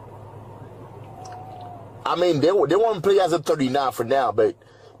 I mean, they want to play as a 39 for now, but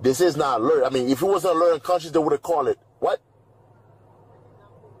this is not alert. I mean, if it wasn't alert and conscious, they would have called it. What?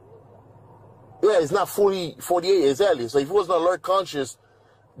 Yeah, it's not fully 48, exactly. So if it wasn't alert conscious,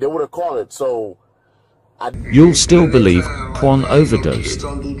 they would have called it. So you'll still believe Quan overdosed.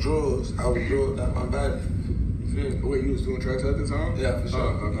 Don't do drugs. I was drugged out my body. Wait, you was doing drugs at the time? Yeah, for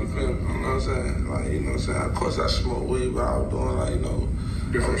sure. You know what I'm saying? Like, you know what I'm saying? Of course I smoke weed, but I was doing like, you know,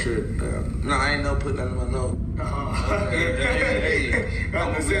 different shit. No, I ain't never put nothing in my nose. Hey,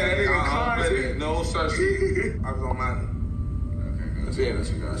 I'm saying, no such shit. I was on mine. That's it. That's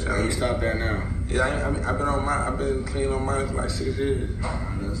what you got. You stopped that now? Yeah, I mean, I've been on mine. I've been clean on mine for like 6 years.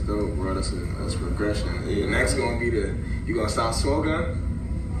 That's dope, bro. That's progression. Yeah, next gonna be you gonna stop smoking?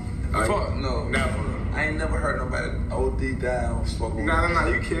 Fuck no, never. I ain't never heard nobody OD die on smoking. No,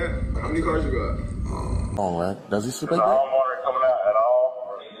 you can't. How many cars you got? Oh, man. Does he sleep like that? I don't want her coming out at all.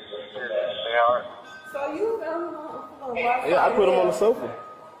 So you Yeah, I put him on the sofa.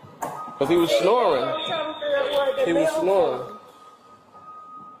 Because he was snoring. He was snoring.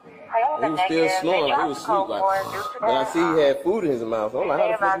 He was still snoring. He was asleep. Like, and I see he had food in his mouth. So I'm like, how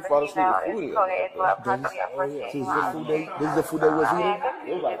the fuck you fall asleep with food in your mouth? This is the food that was eating?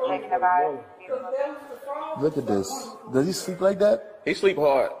 It was like, look at this. Does he sleep like that? He sleep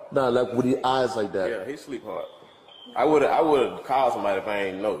hard. Nah, like with his eyes like that. Yeah, he sleep hard. I would have called somebody if I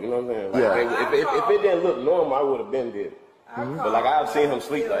ain't know. You know what I'm saying? Like, Yeah. if it didn't look normal, I would have been dead. But like I've seen him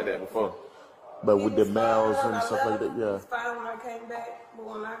sleep like that before. But with the mouths and stuff like that, yeah. It was fine when I came back, but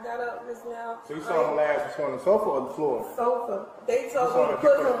when I got up just now. So you saw him last on the sofa or the floor? Sofa. They told me to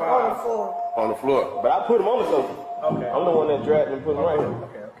put him on the floor. On the floor. But I put him on the sofa. Okay. I'm the one that dragged him and put him right here.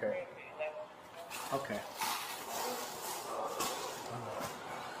 Okay.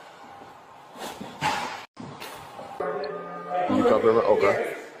 You copy him? Okay.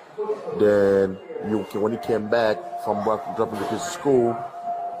 Then when he came back from dropping the kids to school,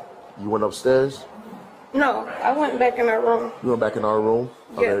 you went upstairs? No, I went back in our room. You went back in our room?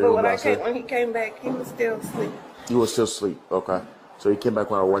 Yeah, but when he came back, he was still asleep. You were still asleep, okay. So he came back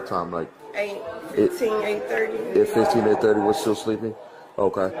around what time? Like 8:15, 8:30. 8:15, 8:30 was still sleeping?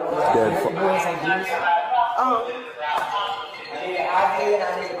 Okay. Then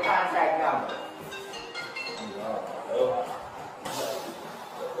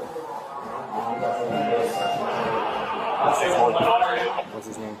What's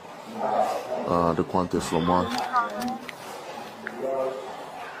his name? the Quantis Lamont.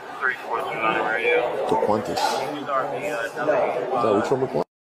 The Quantis. Which one, McQuan?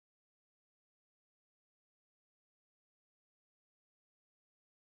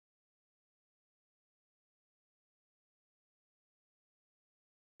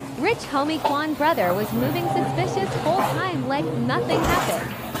 Rich homie Quan brother was moving suspicious whole time like nothing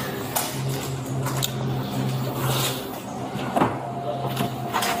happened.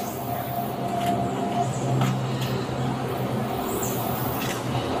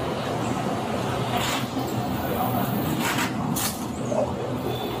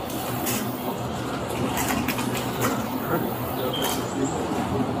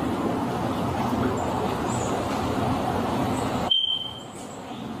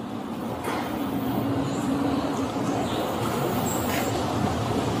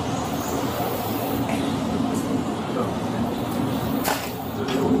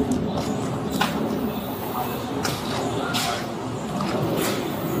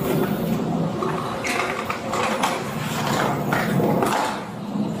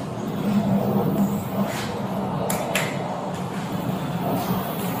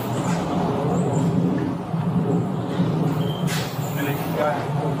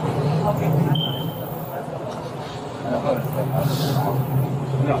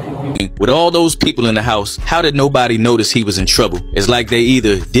 With all those people in the house, how did nobody notice he was in trouble? It's like they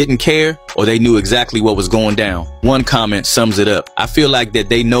either didn't care or they knew exactly what was going down. One comment sums it up. I feel like that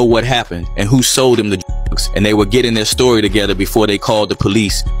they know what happened and who sold him the drugs, and they were getting their story together before they called the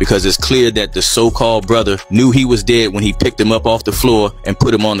police, because it's clear that the so-called brother knew he was dead when he picked him up off the floor and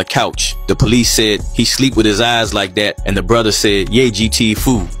put him on the couch. The police said he sleep with his eyes like that, and the brother said, "Yeah, GT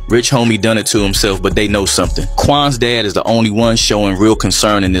fool. Rich homie done it to himself, but they know something." Quan's dad is the only one showing real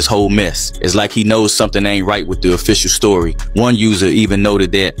concern in this whole mess. It's like he knows something ain't right with the official story. One user even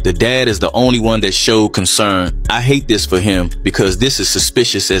noted that the dad is the only one that showed concern. I hate this for him because this is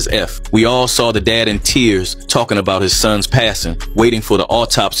suspicious as F. We all saw the dad in tears talking about his son's passing, waiting for the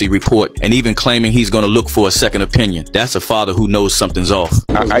autopsy report, and even claiming he's going to look for a second opinion. That's a father who knows something's off.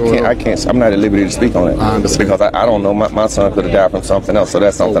 I can't, I'm not at liberty to speak on it. Because I don't know, my son could have died from something else, so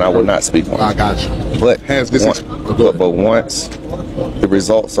that's something I would not speak on. I got you. But once the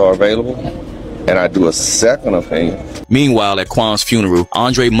results are available and I do a second opinion. Meanwhile, at Quan's funeral,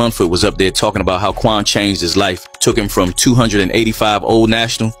 Andre Munford was up there talking about how Quan changed his life, took him from 285 Old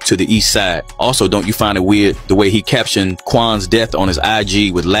National to the East Side. Also, don't you find it weird the way he captioned Quan's death on his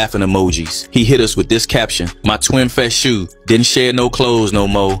IG with laughing emojis? He hit us with this caption: "My twin fat shoe didn't share no clothes no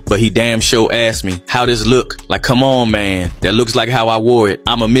more, but he damn sure asked me how this look. Like, come on, man, that looks like how I wore it.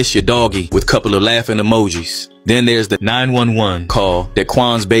 I'ma miss your doggy," with a couple of laughing emojis. Then there's the 911 call that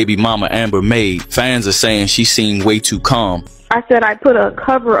Quan's baby mama Amber made. Fans are saying she seemed way too calm. I said I put a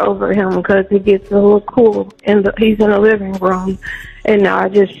cover over him because it gets a little cool, and he's in the living room. And now I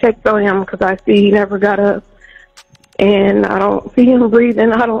just checked on him because I see he never got up, and I don't see him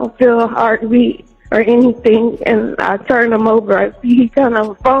breathing. I don't feel a heartbeat or anything. And I turned him over. I see he kind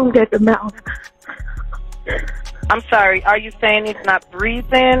of foamed at the mouth. I'm sorry, are you saying he's not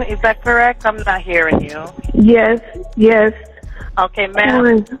breathing? Is that correct? I'm not hearing you. Yes, yes. Okay,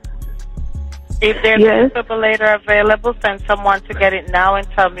 ma'am. If there's a defibrillator available, send someone to get it now and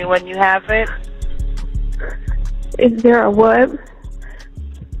tell me when you have it. Is there a what?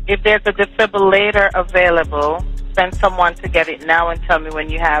 If there's a defibrillator available, send someone to get it now and tell me when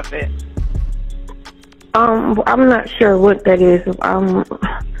you have it. I'm not sure what that is.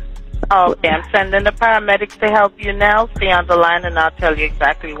 Okay, I'm sending the paramedics to help you now. Stay on the line and I'll tell you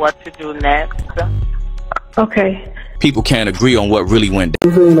exactly what to do next. Okay. People can't agree on what really went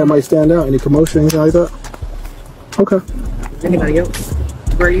down. Anything that might stand out? Any commotion, anything like that? Okay. Anybody else?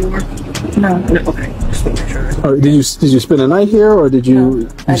 Where you were? No. Okay. Did you spend the night here, or did you?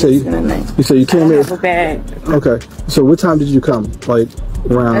 You say you came here. I bag. Okay. So what time did you come? Like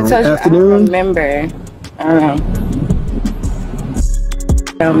around afternoon? I don't remember.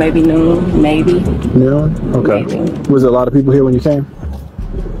 Maybe noon. Maybe. Noon. Okay. Maybe. Was there a lot of people here when you came?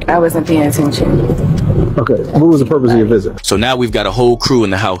 I wasn't paying attention. Okay, what was the purpose of your visit? So now we've got a whole crew in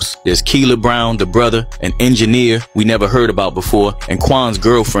the house. There's Keela Brown, the brother, an engineer we never heard about before, and Quan's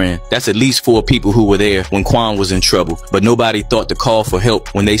girlfriend. That's at least 4 people who were there when Quan was in trouble. But nobody thought to call for help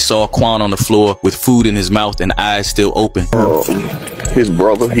when they saw Quan on the floor with food in his mouth and eyes still open. His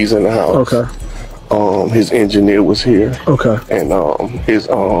brother, he's in the house. Okay. His engineer was here. Okay. And his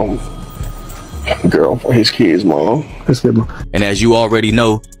his kid's mom. And as you already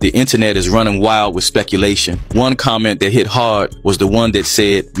know, the internet is running wild with speculation. One comment that hit hard was the one that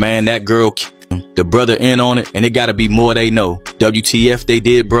said, "Man, that girl killed him. The brother in on it, and it gotta be more they know. WTF they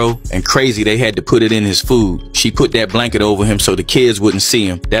did, bro, and crazy they had to put it in his food. She put that blanket over him so the kids wouldn't see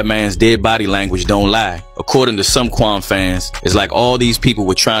him. That man's dead body language don't lie." According to some Quan fans, it's like all these people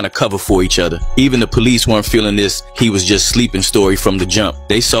were trying to cover for each other. Even the police weren't feeling this "he was just sleeping" story from the jump.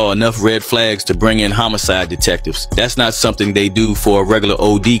 They saw enough red flags to bring in homicide detectives. That's not something they do for a regular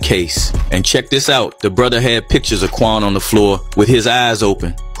OD case. And check this out, the brother had pictures of Quan on the floor with his eyes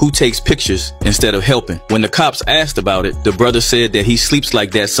open. Who takes pictures instead of helping? When the cops asked about it, the brother said that he sleeps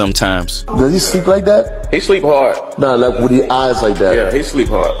like that sometimes. Does he sleep like that? He sleep hard. No, like with his eyes like that. Yeah, he sleep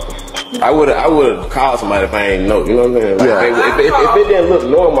hard. I would have called somebody if I ain't know. You know what I'm saying? Like, Yeah. if it didn't look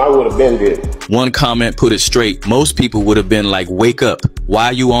normal, I would have been there. One comment put it straight. Most people would have been like, "Wake up. Why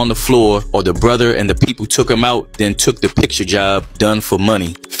are you on the floor?" Or the brother and the people took him out, then took the picture job done for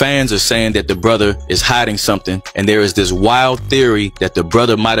money. Fans are saying that the brother is hiding something, and there is this wild theory that the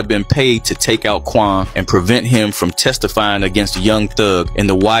brother might have been paid to take out Quan and prevent him from testifying against Young Thug in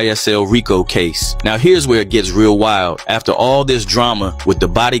the YSL Rico case. Now here's where it gets real wild. After all this drama with the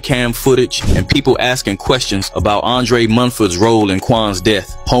body cam footage and people asking questions about Andre Munford's role in Quan's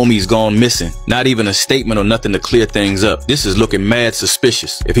death, homie's gone missing. Not even a statement or nothing to clear things up. This is looking mad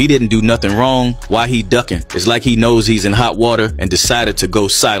suspicious. If he didn't do nothing wrong, why he ducking? It's like he knows he's in hot water and decided to go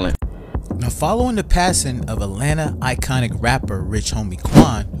silent. following the passing of Atlanta iconic rapper Rich Homie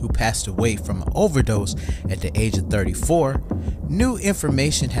Quan, who passed away from an overdose at the age of 34, new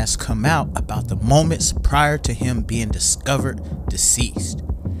information has come out about the moments prior to him being discovered deceased.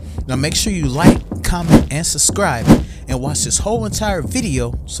 Now make sure you like, comment, and subscribe, and watch this whole entire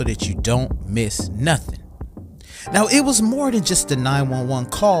video so that you don't miss nothing. Now it was more than just a 911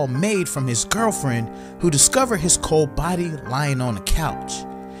 call made from his girlfriend, who discovered his cold body lying on the couch.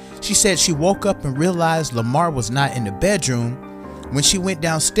 She said she woke up and realized Lamar was not in the bedroom. When she went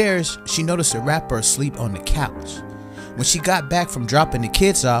downstairs, she noticed the rapper asleep on the couch. When she got back from dropping the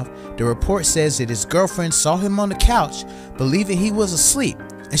kids off, the report says that his girlfriend saw him on the couch, believing he was asleep,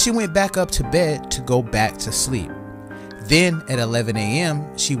 and she went back up to bed to go back to sleep. Then at 11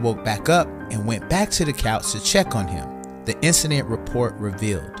 a.m., she woke back up and went back to the couch to check on him, the incident report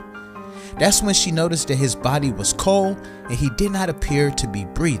revealed. That's when she noticed that his body was cold and he did not appear to be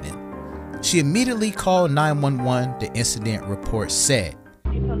breathing. She immediately called 911, the incident report said.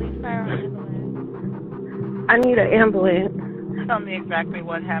 I need an ambulance. Tell me exactly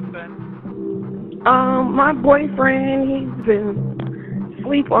what happened. My boyfriend, he's been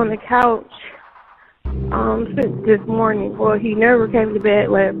asleep on the couch since this morning. Well, he never came to bed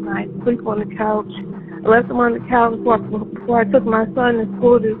last night. Sleep on the couch. I left him on the couch before I took my son to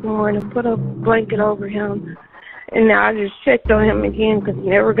school this morning, put a blanket over him, and now I just checked on him again because he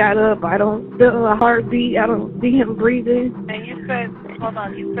never got up. I don't feel a heartbeat. I don't see him breathing. And you said, hold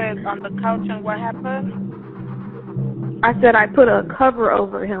on, you said on the couch, and what happened? I said I put a cover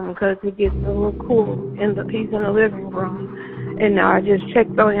over him because it gets a little cool. He's in the living room. And now I just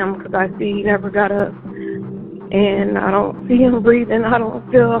checked on him because I see he never got up. And I don't see him breathing. I don't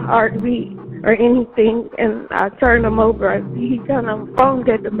feel a heartbeat or anything. And I turned him over. I see he kind of foamed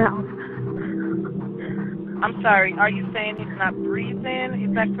at the mouth. I'm sorry. Are you saying he's not breathing?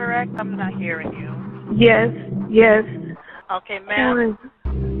 Is that correct? I'm not hearing you. Yes, yes. Okay, ma'am.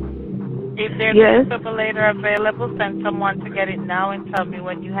 If there's yes. a defibrillator available, send someone to get it now and tell me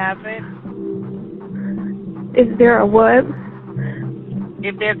when you have it. Is there a what?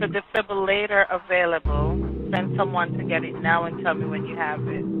 If there's a defibrillator available, send someone to get it now and tell me when you have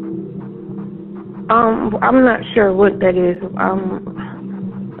it. I'm not sure what that is.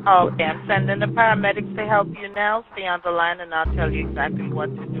 Okay, I'm sending the paramedics to help you now. Stay on the line and I'll tell you exactly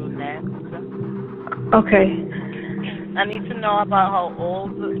what to do next. Okay. I need to know about how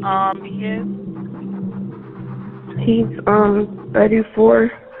old he is. He's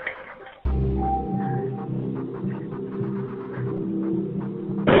 34.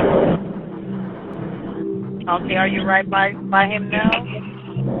 Okay, are you right by him now?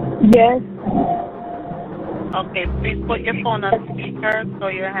 Yes. Okay, please put your phone on speaker so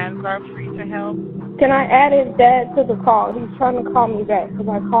your hands are free to help. Can I add his dad to the call? He's trying to call me back because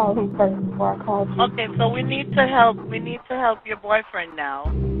I called him first before I called you. Okay, so we need to help your boyfriend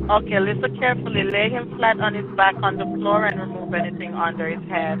now. Okay, listen carefully. Lay him flat on his back on the floor and remove anything under his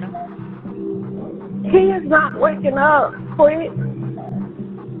head. He is not waking up. Quick.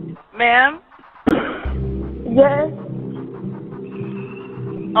 Ma'am? Yes.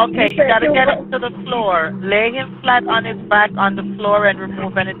 Okay, you gotta get him to the floor. Lay him flat on his back on the floor and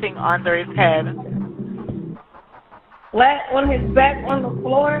remove anything under his head. Flat on his back on the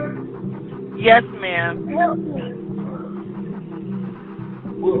floor? Yes, ma'am. Help me.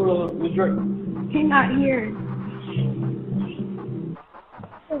 What's your... He's not here.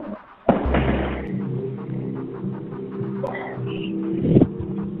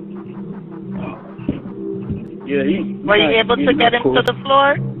 Yeah, were you able to get him to the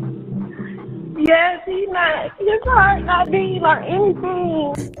floor? Yes, his heart not beating or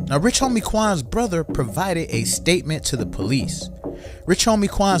anything. Now, Rich Homie Quan's brother provided a statement to the police. Rich Homie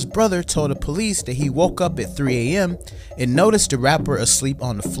Quan's brother told the police that he woke up at 3 a.m. and noticed the rapper asleep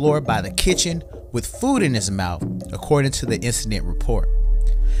on the floor by the kitchen with food in his mouth, according to the incident report.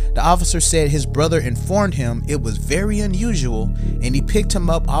 The officer said his brother informed him it was very unusual and he picked him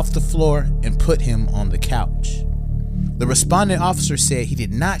up off the floor and put him on the couch. The responding officer said he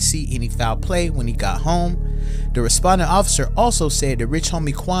did not see any foul play when he got home. The responding officer also said that Rich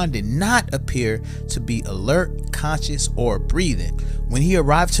Homie Quan did not appear to be alert, conscious, or breathing when he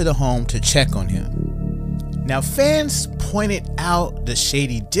arrived to the home to check on him. Now, fans pointed out the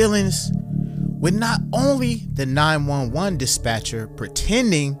shady dealings with not only the 911 dispatcher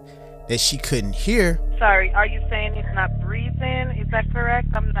pretending that she couldn't hear. Sorry, are you saying he's not breathing? Is that correct?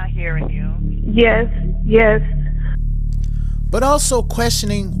 I'm not hearing you. Yes, yes. But also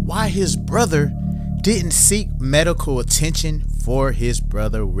questioning why his brother didn't seek medical attention for his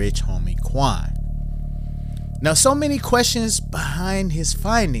brother Rich Homie Quan. Now, so many questions behind his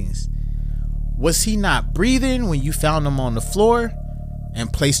findings. Was he not breathing when you found him on the floor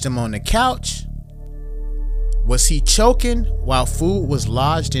and placed him on the couch? Was he choking while food was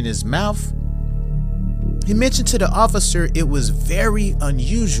lodged in his mouth? He mentioned to the officer it was very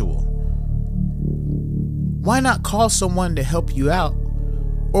unusual. Why not call someone to help you out,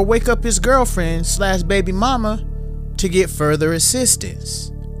 or wake up his girlfriend / baby mama to get further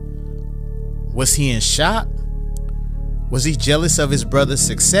assistance? Was he in shock? Was he jealous of his brother's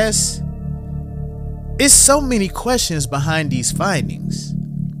success? It's so many questions behind these findings.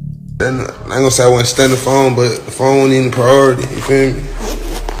 And I ain't gonna say I wasn't studying the phone, but the phone wasn't even a priority, you feel me?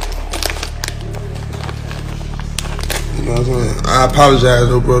 You know what I'm saying? I apologize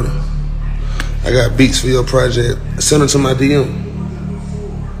though, brother. I got beats for your project. Send them to my DM.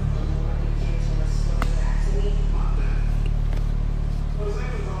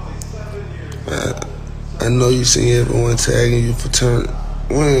 I know you see everyone tagging you for turn.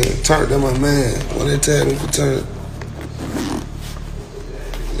 When turn to my man. When they tag me for turn.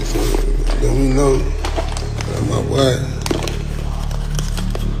 Let me know. My wife.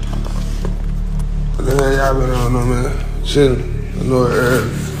 What the hell y'all been on, no, man? Chillin'. I know it early.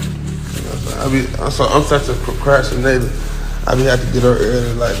 I'm such a procrastinator. I be have to get up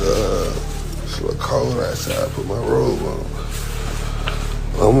early, like it's a little cold outside. I put my robe on.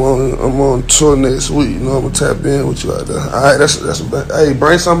 I'm on tour next week. You know I'm gonna tap in with you out there. All right, hey,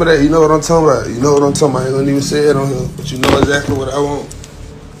 bring some of that. You know what I'm talking about. You know what I'm talking about. I ain't gonna even say it on here, but you know exactly what I want.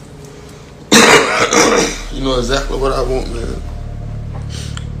 You know exactly what I want, man.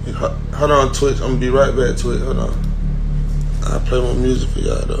 Hold on, Twitch. I'm gonna be right back, Twitch. Hold on. I'll play my music for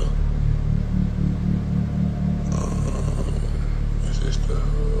y'all though.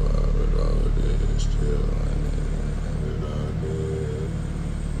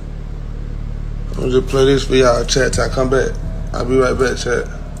 I'm just play this for y'all, chat, till I come back. I'll be right back, chat.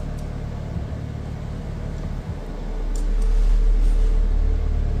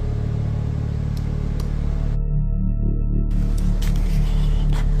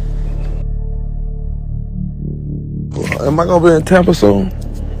 Am I gonna be in Tampa soon?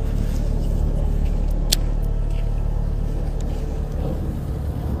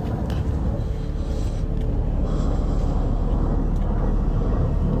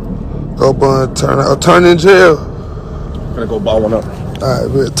 Go bun, turn in jail. Gonna go ball one up. Alright,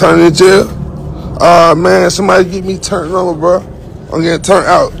 man, turn in jail. Man, somebody get me turned over, bro. I'm getting turned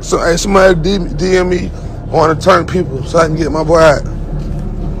out. So, hey, somebody DM me. I want to turn people so I can get my boy out.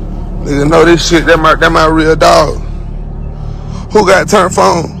 Nigga know this shit. That my real dog. Who got turned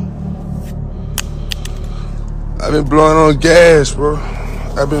phone? I've been blowing on gas, bro.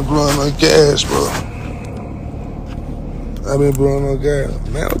 I've been blowing on gas.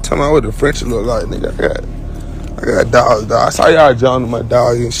 Man, I'm talking about what the French look like, nigga. I got dogs, dog. I saw y'all joining my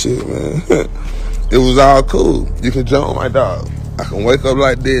dog and shit, man. It was all cool. You can join my dog. I can wake up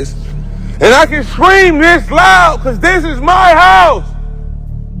like this. And I can scream this loud, because this is my house.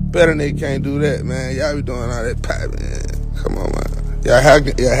 Better nigga can't do that, man. Y'all be doing all that pipe, man. Come on, man.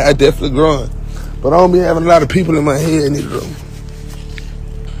 Y'all definitely growing. But I don't be having a lot of people in my head, nigga.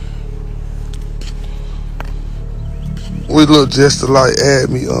 We look just alike. Add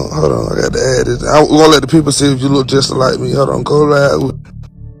me on. Hold on, I got to add it. I'm gonna let the people see if you look just like me. Hold on, go live with.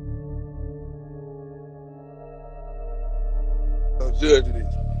 Don't judge me.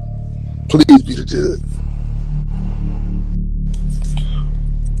 Please be the judge.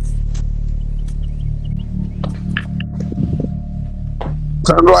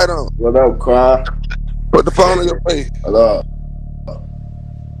 Turn the light on. What up, Quan? Put the phone in your face. What up?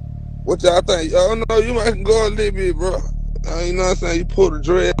 What y'all think? Y'all know you might go a little bit, bro. You know what I'm saying? You pull the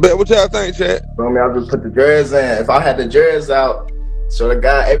dread back. What y'all think, chat? I mean, I just put the dreads in. If I had the dreads out, so the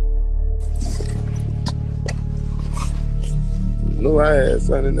guy. No, I had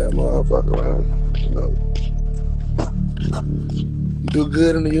something in that motherfucker, man. You know, you do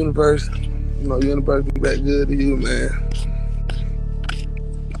good in the universe. You know, universe be back good to you, man.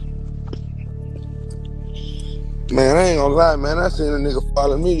 Man, I ain't gonna lie, man. I seen a nigga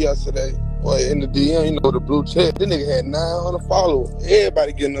follow me yesterday. Boy, in the DM, you know, the blue check. This nigga had 900 followers.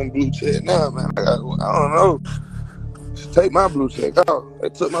 Everybody getting them blue check now, man. I don't know. Just take my blue check off. They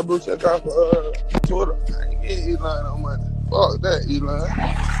took my blue check off for Twitter. I ain't getting Elon no money. Fuck that, Elon.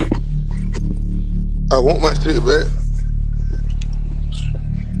 I want my shit back.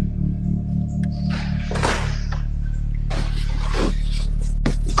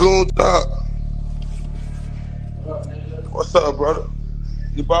 Goon talk. What's up, brother?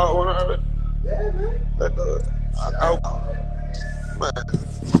 You bought one already? Yeah, man. That's good. Man.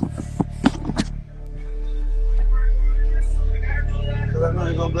 Cause I know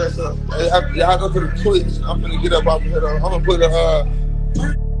ain't gonna bless up. Y'all go to the Twitch. I'm finna get up off here though. I'm gonna put a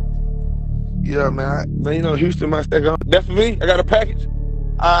yeah, man. Man, you know Houston, my stack on. That's for me. I got a package.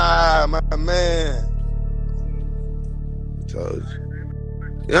 Ah, my man. I told you.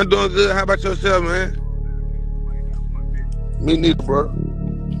 Yeah, I'm doing good. How about yourself, man? Me neither, bro.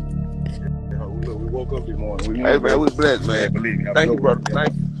 We woke up this morning. Hey, man, we blessed, man. Believe me. Thank you, brother.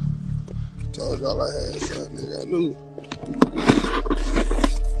 Thank you. Told y'all I had something, nigga. I knew.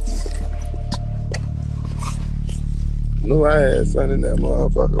 Knew I had something in that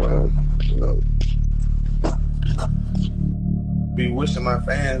motherfucker, man. You know. Be wishing my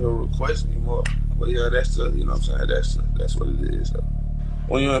fans or requesting me more. But yeah, that's the, you know what I'm saying? That's what it is. So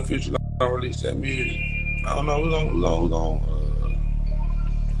when you're in the future, gonna release that music. I don't know, we're gonna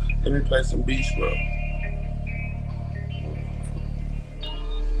let me play some beats, bro.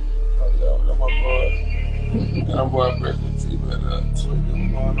 I'm my boy President T, but Twitch,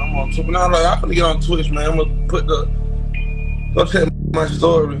 I'm on Twitch. Now, like, I'm gonna get on Twitch, man. I'm gonna put go check my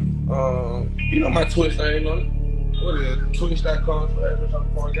story. You know my Twitch name on it. What is it? Twitch.com/. What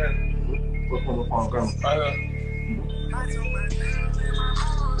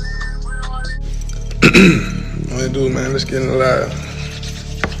it do, man? Let's get in the live.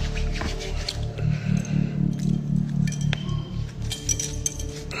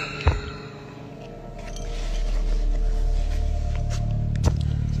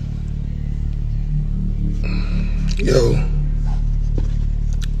 Yo.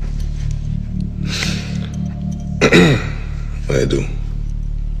 What I do?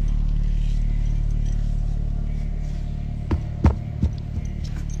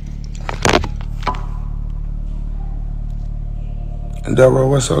 And that, bro,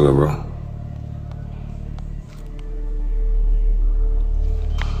 what's all up, bro?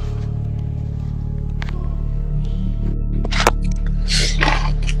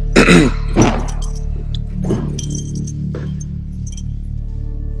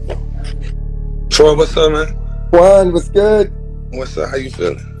 Troy, what's up, man? Quan, what's good? What's up? How you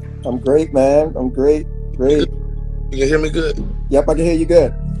feeling? I'm great, man. I'm great. Great. You can hear me good? Yep, I can hear you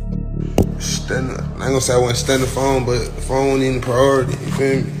good. I ain't gonna say I wasn't standing the phone, but the phone ain't even priority. You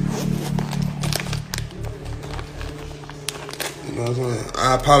feel me? You know what I'm saying?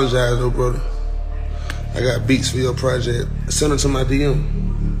 I apologize, though, brother. I got beats for your project. Send them to my DM.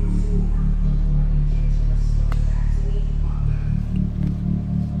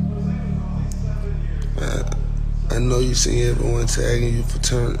 I know you seen everyone tagging you for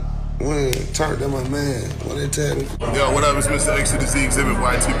turn. When turned to my man. When they tag me. Yo, what up? It's Mr. X to the Z Exhibit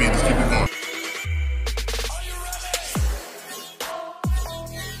YTB. Just keep it going.